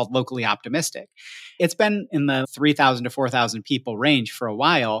is called locally optimistic. It's been in the 3,000 to 4,000 people range for a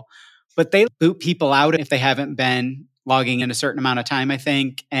while, but they boot people out if they haven't been logging in a certain amount of time, I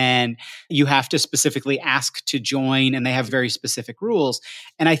think. And you have to specifically ask to join, and they have very specific rules.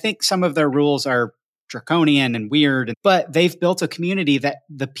 And I think some of their rules are draconian and weird, but they've built a community that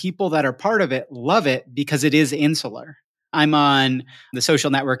the people that are part of it love it because it is insular. I'm on the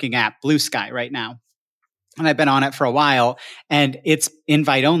social networking app Blue Sky right now, and I've been on it for a while, and it's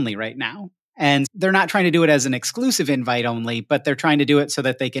invite only right now. And they're not trying to do it as an exclusive invite only, but they're trying to do it so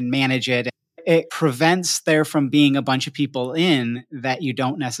that they can manage it. It prevents there from being a bunch of people in that you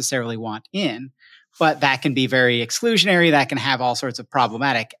don't necessarily want in, but that can be very exclusionary. That can have all sorts of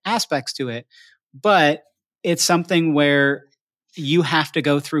problematic aspects to it. But it's something where you have to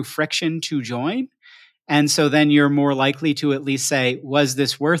go through friction to join. And so then you're more likely to at least say, was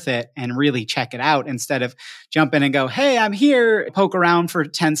this worth it? And really check it out instead of jump in and go, hey, I'm here, poke around for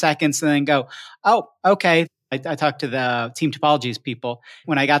 10 seconds and then go, oh, okay. I talked to the team topologies people.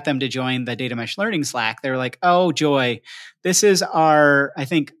 When I got them to join the data mesh learning Slack, they were like, oh, joy, this is our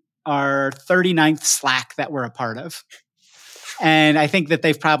 39th Slack that we're a part of. And I think that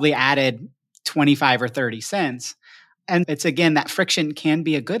they've probably added 25 or 30 cents. And it's, again, that friction can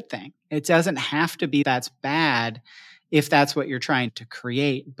be a good thing. It doesn't have to be that's bad if that's what you're trying to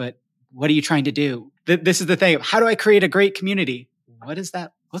create. But what are you trying to do? This is the thing. How do I create a great community? What does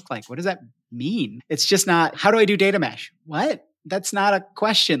that look like? What does that mean? It's just not, how do I do data mesh? What? That's not a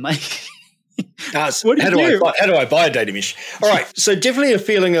question. Like, how do I buy a data mesh? All right. So definitely a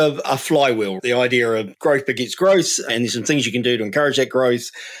feeling of a flywheel, the idea of growth begets growth, and there's some things you can do to encourage that growth.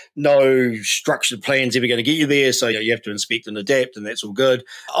 No structured plans ever going to get you there. So you have to inspect and adapt, and that's all good.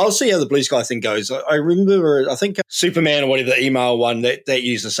 I'll see how the Blue Sky thing goes. I remember, I think Superman or whatever, the email one that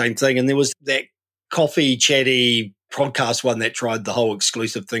used the same thing. And there was that coffee chatty podcast one that tried the whole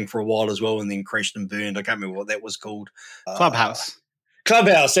exclusive thing for a while as well and then crashed and burned. I can't remember what that was called.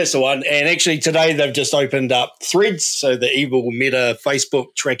 Clubhouse, that's the one. And actually today they've just opened up Threads. So the evil Meta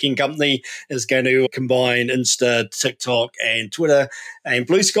Facebook tracking company is going to combine Insta, TikTok and Twitter and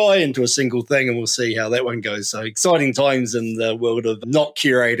Blue Sky into a single thing, and we'll see how that one goes. So exciting times in the world of not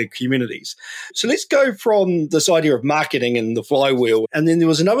curated communities. So let's go from this idea of marketing and the flywheel. And then there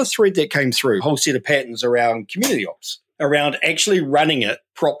was another thread that came through, a whole set of patterns around community ops, around actually running it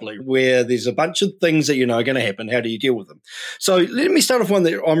properly, where there's a bunch of things that you know are going to happen. How do you deal with them? So let me start off one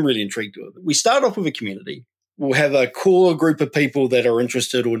that I'm really intrigued with. We start off with a community. We'll have a core group of people that are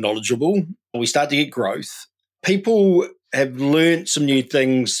interested or knowledgeable. We start to get growth. People have learned some new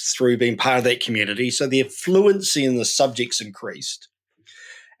things through being part of that community, so their fluency in the subject's increased.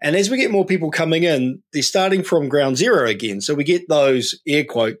 And as we get more people coming in, they're starting from ground zero again. So we get those, air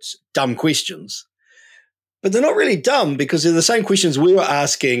quotes, dumb questions. But they're not really dumb because they're the same questions we were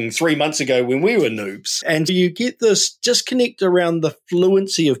asking 3 months ago when we were noobs. And you get this disconnect around the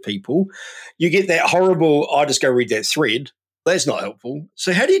fluency of people. You get that horrible, I just go read that thread. That's not helpful.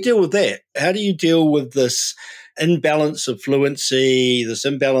 So how do you deal with that? How do you deal with this imbalance of fluency, this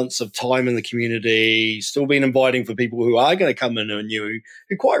imbalance of time in the community, still been inviting for people who are going to come in who are new,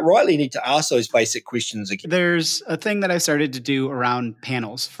 who quite rightly need to ask those basic questions again. There's a thing that I started to do around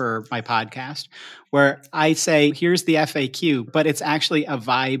panels for my podcast where I say, here's the FAQ, but it's actually a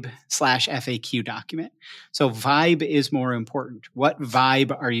vibe/FAQ document. So vibe is more important. What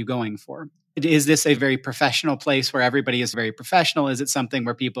vibe are you going for? Is this a very professional place where everybody is very professional? Is it something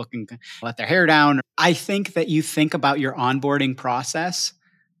where people can let their hair down? I think that you think about your onboarding process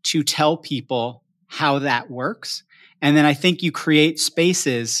to tell people how that works. And then I think you create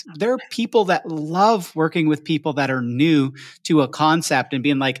spaces. There are people that love working with people that are new to a concept and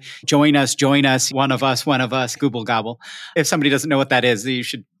being like, join us, one of us, Google Gobble. If somebody doesn't know what that is, you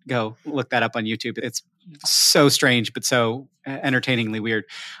should go look that up on YouTube. It's so strange, but so entertainingly weird.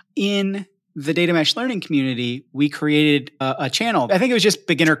 In the data mesh learning community, we created a channel. I think it was just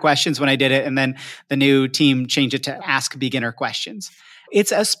beginner questions when I did it. And then the new team changed it to ask beginner questions.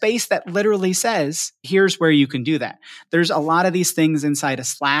 It's a space that literally says, here's where you can do that. There's a lot of these things inside of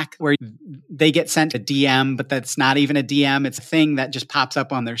Slack where they get sent a DM, but that's not even a DM. It's a thing that just pops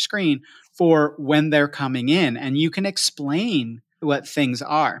up on their screen for when they're coming in. And you can explain what things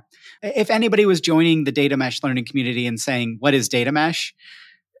are. If anybody was joining the data mesh learning community and saying, what is data mesh?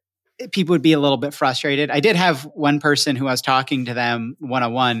 People would be a little bit frustrated. I did have one person who I was talking to them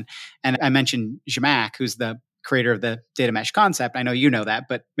one-on-one, and I mentioned Zhamak, who's the creator of the data mesh concept. I know you know that,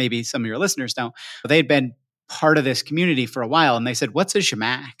 but maybe some of your listeners don't. They'd been part of this community for a while, and they said, what's a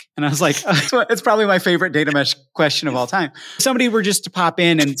Zhamak? And I was like, it's probably my favorite data mesh question of all time. If somebody were just to pop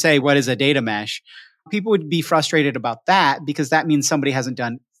in and say, what is a data mesh? People would be frustrated about that because that means somebody hasn't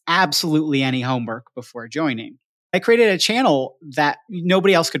done absolutely any homework before joining. I created a channel that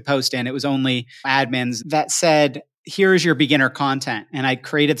nobody else could post in. It was only admins that said, here's your beginner content. And I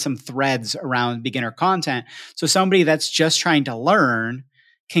created some threads around beginner content. So somebody that's just trying to learn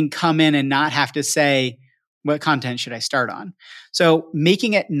can come in and not have to say, what content should I start on? So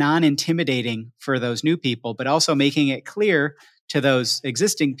making it non-intimidating for those new people, but also making it clear to those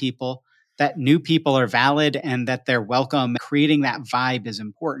existing people that new people are valid and that they're welcome. Creating that vibe is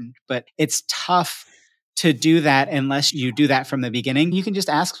important, but it's tough to do that unless you do that from the beginning. You can just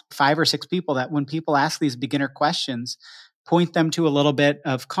ask 5 or 6 people that when people ask these beginner questions, point them to a little bit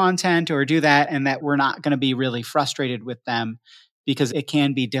of content or do that, and that we're not going to be really frustrated with them because it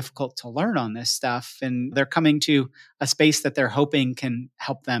can be difficult to learn on this stuff. And they're coming to a space that they're hoping can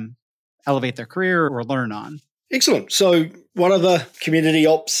help them elevate their career or learn on. Excellent. So what other community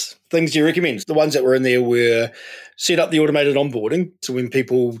ops things do you recommend? The ones that were in there were set up the automated onboarding. So when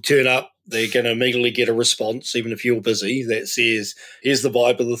people turn up, they're going to immediately get a response, even if you're busy, that says, here's the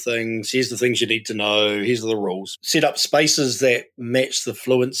vibe of the things, here's the things you need to know, here's the rules. Set up spaces that match the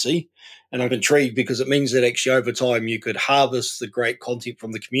fluency. And I'm intrigued because it means that actually over time you could harvest the great content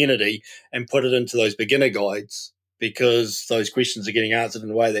from the community and put it into those beginner guides, because those questions are getting answered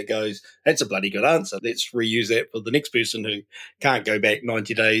in a way that goes, that's a bloody good answer. Let's reuse that for the next person who can't go back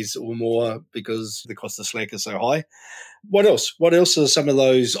 90 days or more because the cost of Slack is so high. What else? What else are some of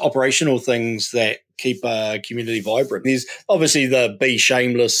those operational things that keep a community vibrant? There's obviously the Be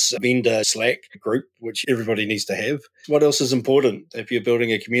Shameless vendor Slack group, which everybody needs to have. What else is important if you're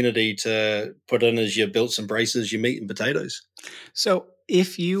building a community to put in as your belts and braces, your meat and potatoes? So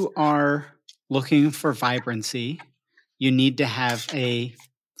if you are looking for vibrancy, you need to have a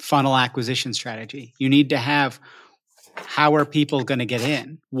funnel acquisition strategy. You need to have, how are people going to get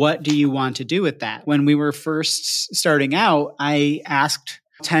in? What do you want to do with that? When we were first starting out, I asked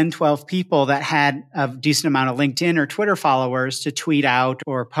 10, 12 people that had a decent amount of LinkedIn or Twitter followers to tweet out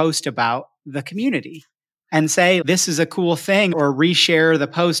or post about the community and say, this is a cool thing, or reshare the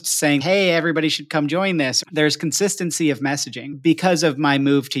post saying, hey, everybody should come join this. There's consistency of messaging. Because of my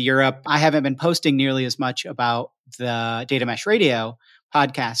move to Europe, I haven't been posting nearly as much about the Data Mesh Radio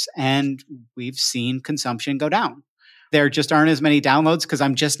podcasts, and we've seen consumption go down. There just aren't as many downloads because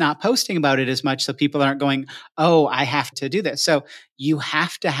I'm just not posting about it as much. So people aren't going, oh, I have to do this. So you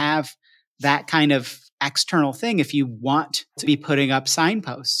have to have that kind of external thing if you want to be putting up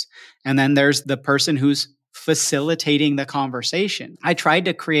signposts. And then there's the person who's facilitating the conversation. I tried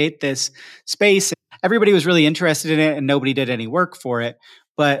to create this space. Everybody was really interested in it and nobody did any work for it,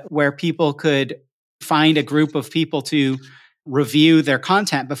 but where people could find a group of people to review their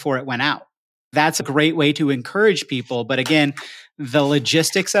content before it went out. That's a great way to encourage people. But again, the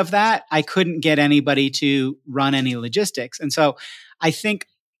logistics of that, I couldn't get anybody to run any logistics. And so I think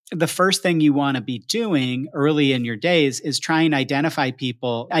the first thing you want to be doing early in your days is try and identify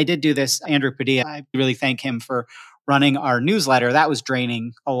people. I did do this, Andrew Padilla. I really thank him for running our newsletter, that was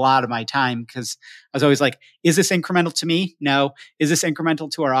draining a lot of my time because I was always like, is this incremental to me? No. Is this incremental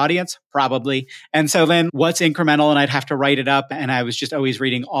to our audience? Probably. And so then what's incremental? And I'd have to write it up. And I was just always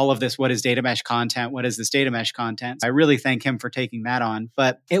reading all of this. What is data mesh content? What is this data mesh content? I really thank him for taking that on.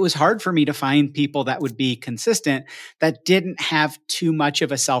 But it was hard for me to find people that would be consistent that didn't have too much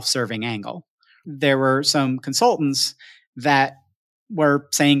of a self-serving angle. There were some consultants that were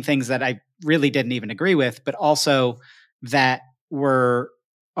saying things that I really didn't even agree with, but also that were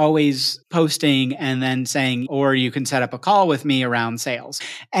always posting and then saying, or you can set up a call with me around sales.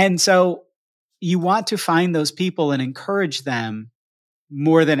 And so you want to find those people and encourage them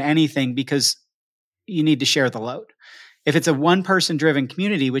more than anything because you need to share the load. If it's a one person driven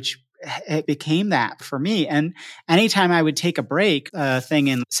community, which it became that for me. And anytime I would take a break, thing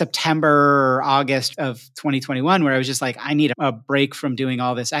in September or August of 2021, where I was just like, I need a break from doing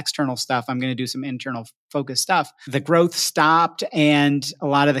all this external stuff. I'm going to do some internal focused stuff. The growth stopped and a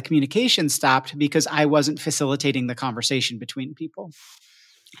lot of the communication stopped because I wasn't facilitating the conversation between people.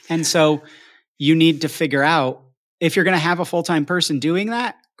 And so you need to figure out if you're going to have a full-time person doing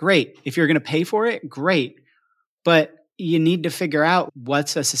that, great. If you're going to pay for it, great. But you need to figure out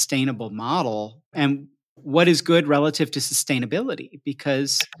what's a sustainable model and what is good relative to sustainability,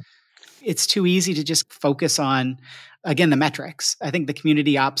 because it's too easy to just focus on, again, the metrics. I think the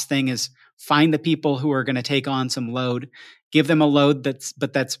community ops thing is find the people who are going to take on some load, give them a load that's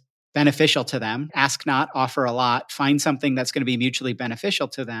beneficial to them. Ask not, offer a lot. Find something that's going to be mutually beneficial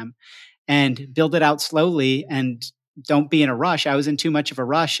to them and build it out slowly, and don't be in a rush. I was in too much of a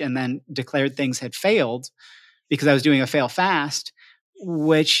rush and then declared things had failed because I was doing a fail fast,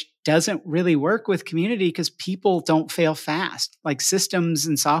 which doesn't really work with community because people don't fail fast like systems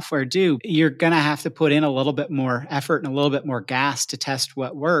and software do. You're going to have to put in a little bit more effort and a little bit more gas to test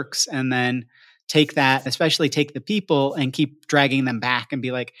what works, and then take that, especially take the people and keep dragging them back and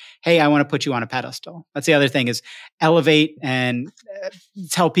be like, hey, I want to put you on a pedestal. That's the other thing, is elevate and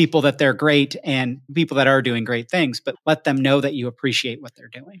tell people that they're great and people that are doing great things, but let them know that you appreciate what they're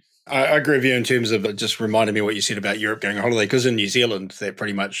doing. I agree with you in terms of it just reminded me what you said about Europe going on holiday, because in New Zealand, they're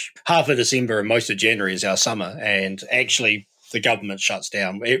pretty much half of December and most of January is our summer. And actually, the government shuts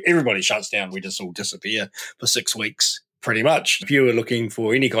down. Everybody shuts down. We just all disappear for 6 weeks, pretty much. If you were looking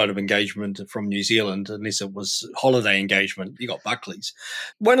for any kind of engagement from New Zealand, unless it was holiday engagement, you got Buckley's.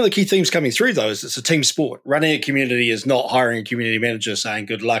 One of the key themes coming through, though, is it's a team sport. Running a community is not hiring a community manager saying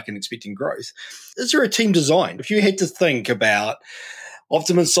good luck and expecting growth. Is there a team design? If you had to think about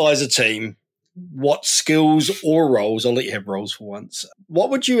optimum size of team, what skills or roles, I'll let you have roles for once, what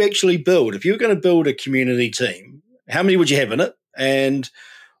would you actually build? If you were going to build a community team, how many would you have in it? And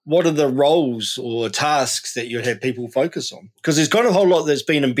what are the roles or tasks that you'd have people focus on? Because there's kind of a whole lot that's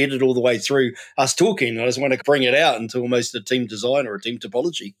been embedded all the way through us talking. I just want to bring it out into almost a team design or a team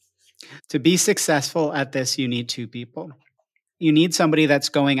topology. To be successful at this, you need two people. You need somebody that's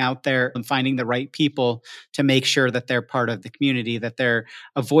going out there and finding the right people to make sure that they're part of the community, that they're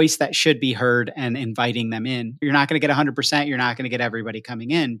a voice that should be heard, and inviting them in. You're not going to get 100%. You're not going to get everybody coming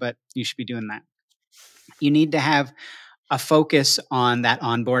in, but you should be doing that. You need to have a focus on that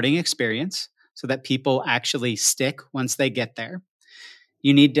onboarding experience so that people actually stick once they get there.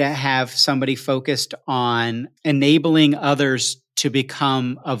 You need to have somebody focused on enabling others to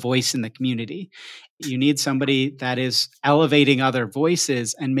become a voice in the community. You need somebody that is elevating other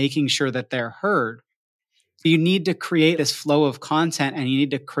voices and making sure that they're heard. You need to create this flow of content, and you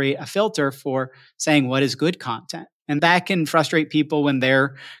need to create a filter for saying what is good content. And that can frustrate people when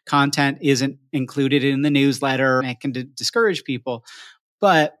their content isn't included in the newsletter, and it can discourage people.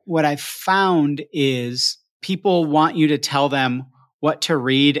 But what I've found is people want you to tell them what to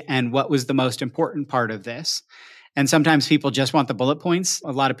read and what was the most important part of this. And sometimes people just want the bullet points.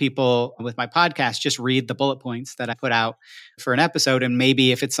 A lot of people with my podcast just read the bullet points that I put out for an episode. And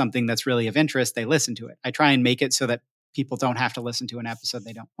maybe if it's something that's really of interest, they listen to it. I try and make it so that people don't have to listen to an episode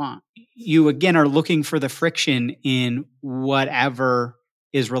they don't want. You, again, are looking for the friction in whatever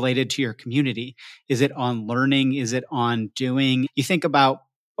is related to your community. Is it on learning? Is it on doing? You think about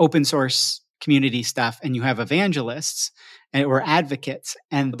open source community stuff and you have evangelists or advocates,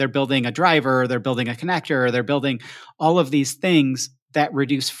 and they're building a driver, they're building a connector, they're building all of these things that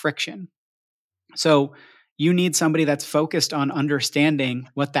reduce friction. So you need somebody that's focused on understanding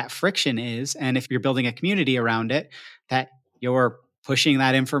what that friction is. And if you're building a community around it, that you're pushing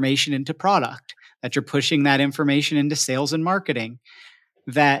that information into product, that you're pushing that information into sales and marketing,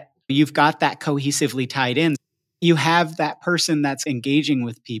 that you've got that cohesively tied in. You have that person that's engaging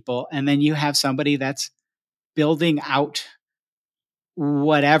with people, and then you have somebody that's building out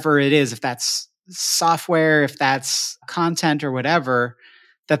whatever it is, if that's software, if that's content or whatever,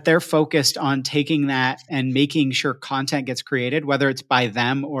 that they're focused on taking that and making sure content gets created, whether it's by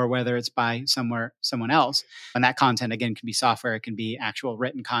them or whether it's by someone else. And that content, again, can be software, it can be actual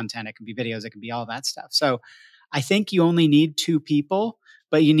written content, it can be videos, it can be all that stuff. So I think you only need 2 people,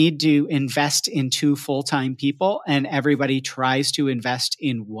 but you need to invest in 2 full-time people, and everybody tries to invest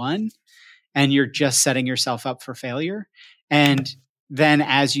in one, and you're just setting yourself up for failure. And then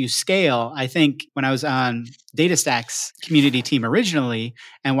as you scale, I think when I was on DataStack's community team originally,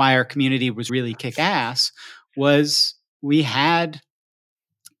 and why our community was really kick-ass, was we had,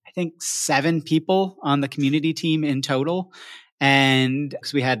 I think, 7 people on the community team in total. And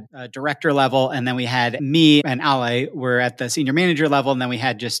because we had a director level, and then we had me and Ale were at the senior manager level, and then we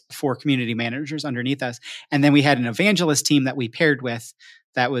had just 4 community managers underneath us. And then we had an evangelist team that we paired with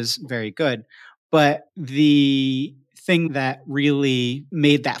that was very good. But the thing that really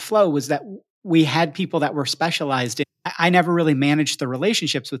made that flow was that we had people that were specialized in. I never really managed the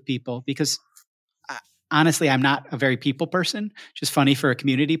relationships with people because honestly, I'm not a very people person, just funny for a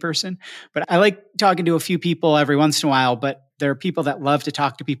community person. But I like talking to a few people every once in a while, but there are people that love to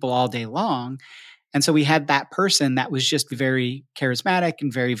talk to people all day long. And so we had that person that was just very charismatic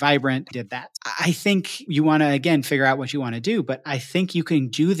and very vibrant, did that. I think you want to, again, figure out what you want to do, but I think you can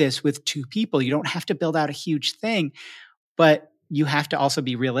do this with 2 people. You don't have to build out a huge thing, but you have to also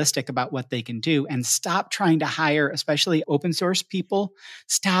be realistic about what they can do and stop trying to hire, especially open source people.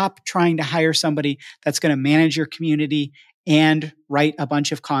 Stop trying to hire somebody that's going to manage your community and write a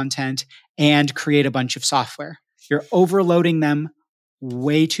bunch of content and create a bunch of software. You're overloading them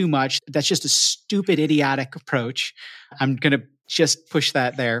way too much. That's just a stupid, idiotic approach. I'm going to just push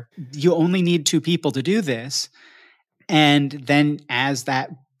that there. You only need 2 people to do this. And then as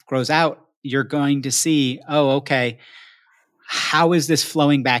that grows out, you're going to see, oh, okay, how is this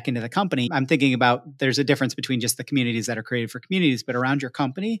flowing back into the company? I'm thinking about there's a difference between just the communities that are created for communities, but around your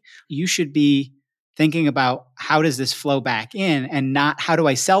company, you should be thinking about how does this flow back in, and not how do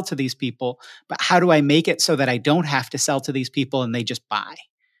I sell to these people, but how do I make it so that I don't have to sell to these people and they just buy.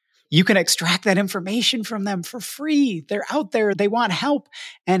 You can extract that information from them for free. They're out there, they want help.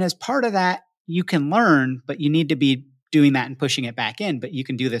 And as part of that, you can learn, but you need to be doing that and pushing it back in. But you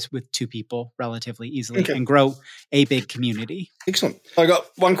can do this with 2 people relatively easily and grow a big community. Excellent. I got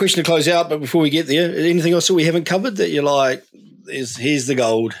one question to close out, but before we get there, anything else that we haven't covered that you're like, here's the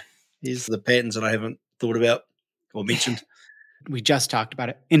gold, here's the patterns that I haven't thought about or mentioned? We just talked about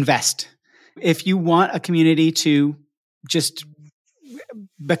it. Invest. If you want a community to just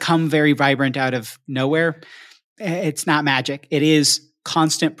become very vibrant out of nowhere, it's not magic. It is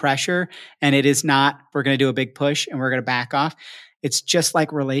constant pressure, and it is not, we're going to do a big push and we're going to back off. It's just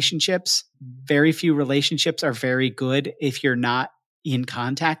like relationships. Very few relationships are very good if you're not in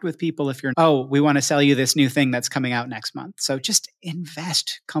contact with people. If you're, oh, we want to sell you this new thing that's coming out next month. So just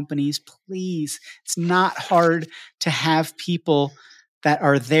invest, companies, please. It's not hard to have people that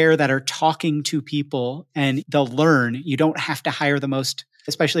are there that are talking to people and they'll learn. You don't have to hire the most,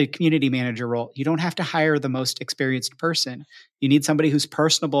 especially a community manager role. You don't have to hire the most experienced person. You need somebody who's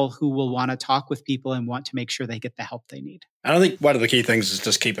personable, who will want to talk with people and want to make sure they get the help they need. And I think one of the key things is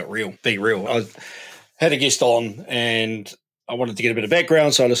just keep it real, be real. I had a guest on and I wanted to get a bit of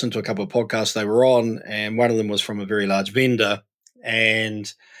background, so I listened to a couple of podcasts they were on, and one of them was from a very large vendor,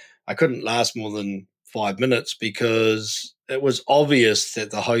 and I couldn't last more than 5 minutes because it was obvious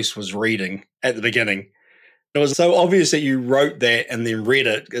that the host was reading at the beginning. It was so obvious that you wrote that and then read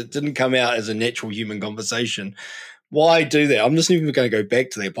it. It didn't come out as a natural human conversation. Why do that? I'm just even going to go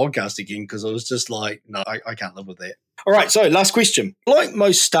back to their podcast again because I was just like, no, I can't live with that. All right, so last question. Like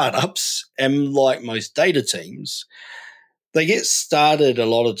most startups and like most data teams, they get started a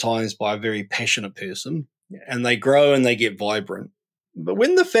lot of times by a very passionate person and they grow and they get vibrant. But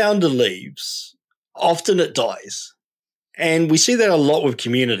when the founder leaves, often it dies. And we see that a lot with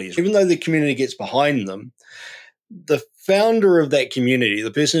communities. Even though the community gets behind them, the founder of that community, the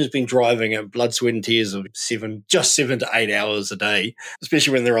person who's been driving at blood, sweat, and tears of 7 to 8 hours a day,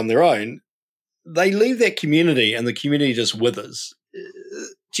 especially when they're on their own, they leave that community and the community just withers.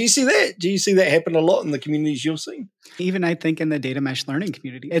 Do you see that? Do you see that happen a lot in the communities you've seen? Even I think in the data mesh learning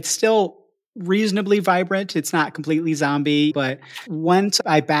community, it's still reasonably vibrant. It's not completely zombie, but once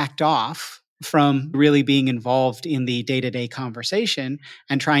I backed off from really being involved in the day-to-day conversation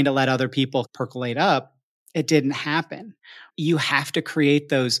and trying to let other people percolate up, it didn't happen. You have to create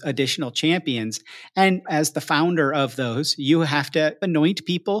those additional champions. And as the founder of those, you have to anoint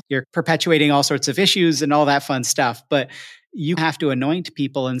people. You're perpetuating all sorts of issues and all that fun stuff, but you have to anoint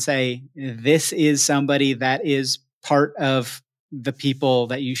people and say, this is somebody that is part of the people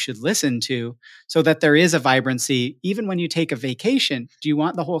that you should listen to so that there is a vibrancy. Even when you take a vacation, do you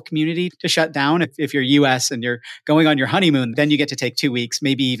want the whole community to shut down? If you're US and you're going on your honeymoon, then you get to take 2 weeks,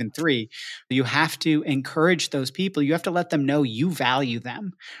 maybe even 3. You have to encourage those people. You have to let them know you value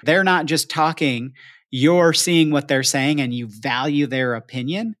them. They're not just talking, you're seeing what they're saying and you value their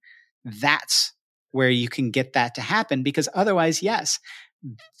opinion. That's where you can get that to happen, because otherwise, yes,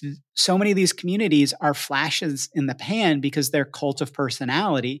 so many of these communities are flashes in the pan because they're cult of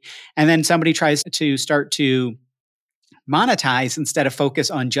personality. And then somebody tries to start to monetize instead of focus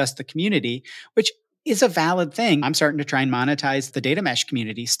on just the community, which is a valid thing. I'm starting to try and monetize the data mesh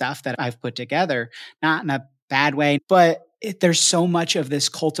community stuff that I've put together, not in a bad way, but there's so much of this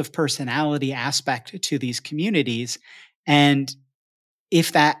cult of personality aspect to these communities. And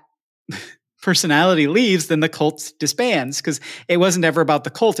if that personality leaves, then the cult disbands, because it wasn't ever about the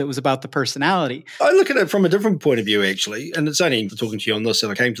cult, it was about the personality. I look at it from a different point of view, actually, and it's only talking to you on this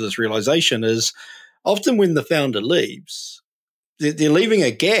that I came to this realization is often when the founder leaves, they're leaving a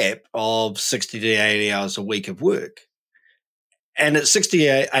gap of 60 to 80 hours a week of work. And it's 60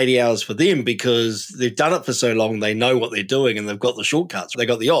 to 80 hours for them because they've done it for so long, they know what they're doing and they've got the shortcuts, they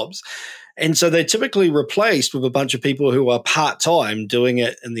got the ops. And so they're typically replaced with a bunch of people who are part-time doing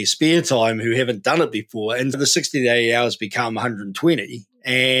it in their spare time who haven't done it before. And the 60 to 80 hours become 120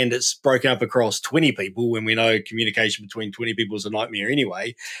 and it's broken up across 20 people when we know communication between 20 people is a nightmare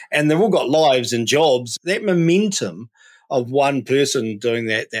anyway. And they've all got lives and jobs. That momentum of one person doing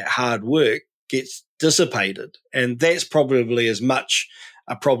that hard work gets dissipated. And that's probably as much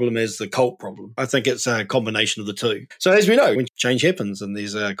a problem as the cult problem. I think it's a combination of the two. So as we know, when change happens and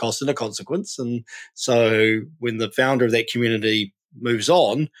there's a cost and a consequence, and so when the founder of that community moves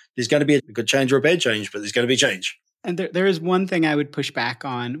on, there's going to be a good change or a bad change, but there's going to be change. And there is one thing I would push back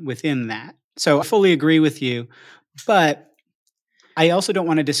on within that. So I fully agree with you, but I also don't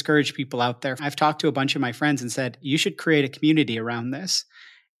want to discourage people out there. I've talked to a bunch of my friends and said, you should create a community around this.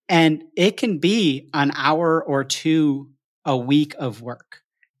 And it can be an hour or 2 a week of work.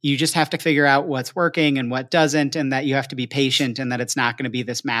 You just have to figure out what's working and what doesn't, and that you have to be patient and that it's not going to be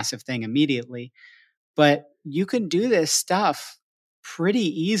this massive thing immediately. But you can do this stuff pretty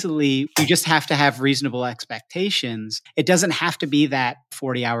easily. You just have to have reasonable expectations. It doesn't have to be that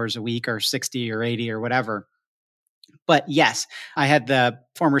 40 hours a week or 60 or 80 or whatever. But yes, I had the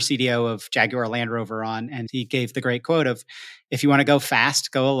former CDO of Jaguar Land Rover on, and he gave the great quote of, if you want to go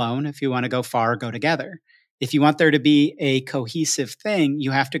fast, go alone. If you want to go far, go together. If you want there to be a cohesive thing, you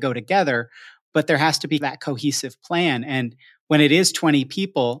have to go together, but there has to be that cohesive plan. And when it is 20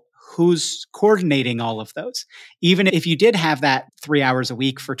 people, who's coordinating all of those? Even if you did have that 3 hours a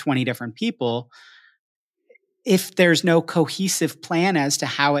week for 20 different people, if there's no cohesive plan as to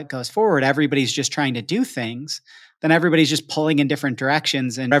how it goes forward, everybody's just trying to do things, then everybody's just pulling in different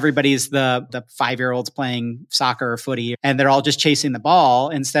directions, and everybody's the 5-year-olds playing soccer or footy, and they're all just chasing the ball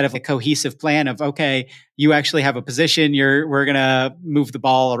instead of a cohesive plan of, okay, you actually have a position, we're going to move the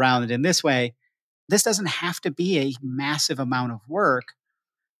ball around in this way. This doesn't have to be a massive amount of work.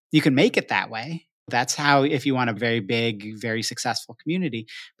 You can make it that way. That's how, if you want a very big, very successful community,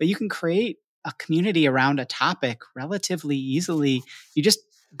 but you can create a community around a topic relatively easily. You just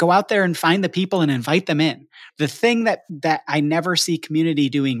go out there and find the people and invite them in. The thing that I never see community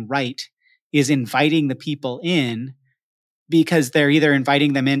doing right is inviting the people in, because they're either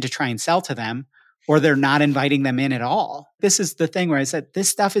inviting them in to try and sell to them, or they're not inviting them in at all. This is the thing where I said, this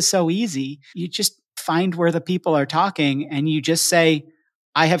stuff is so easy. You just find where the people are talking and you just say,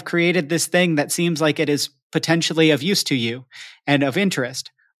 I have created this thing that seems like it is potentially of use to you and of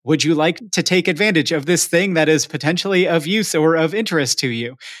interest. Would you like to take advantage of this thing that is potentially of use or of interest to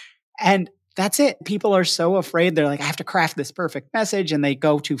you? And that's it. People are so afraid. They're like, I have to craft this perfect message, and they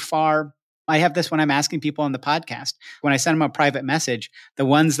go too far. I have this when I'm asking people on the podcast. When I send them a private message, the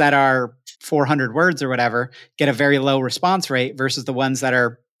ones that are 400 words or whatever get a very low response rate versus the ones that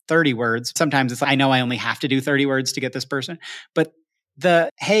are 30 words. Sometimes it's like, I know I only have to do 30 words to get this person. But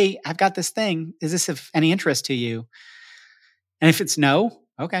hey, I've got this thing. Is this of any interest to you? And if it's no,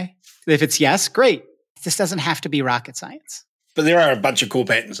 okay. If it's yes, great. This doesn't have to be rocket science. But there are a bunch of cool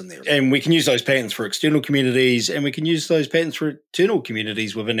patterns in there. And we can use those patterns for external communities, and we can use those patterns for internal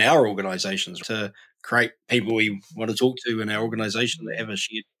communities within our organizations to create people we want to talk to in our organization that have a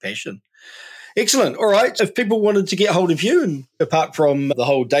shared passion. Excellent. All right. If people wanted to get hold of you, and apart from the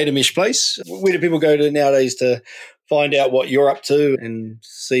whole data mesh place, where do people go to nowadays to find out what you're up to and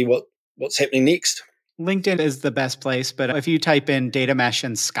see what's happening next? LinkedIn is the best place, but if you type in data mesh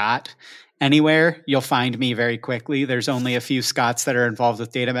and Scott, anywhere, you'll find me very quickly. There's only a few Scotts that are involved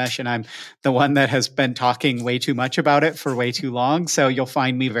with data mesh, and I'm the one that has been talking way too much about it for way too long. So you'll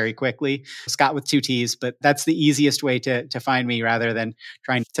find me very quickly. Scott with 2 T's, but that's the easiest way to find me rather than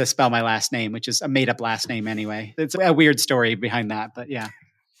trying to spell my last name, which is a made up last name anyway. It's a weird story behind that, but yeah.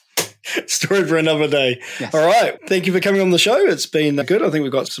 Story for another day. Yes. All right. Thank you for coming on the show. It's been good. I think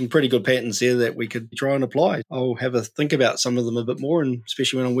we've got some pretty good patterns here that we could try and apply. I'll have a think about some of them a bit more, and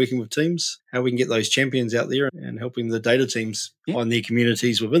especially when I'm working with teams, how we can get those champions out there and helping the data teams on their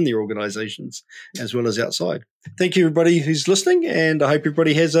communities within their organizations as well as outside. Thank you, everybody who's listening, and I hope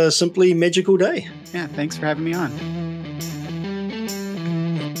everybody has a simply magical day. Yeah, thanks for having me on.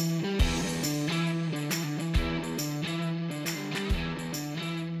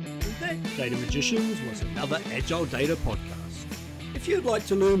 Data Magicians was another Agile Data podcast. If you'd like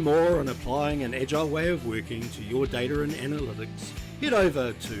to learn more on applying an agile way of working to your data and analytics, head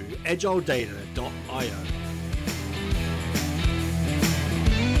over to agiledata.io.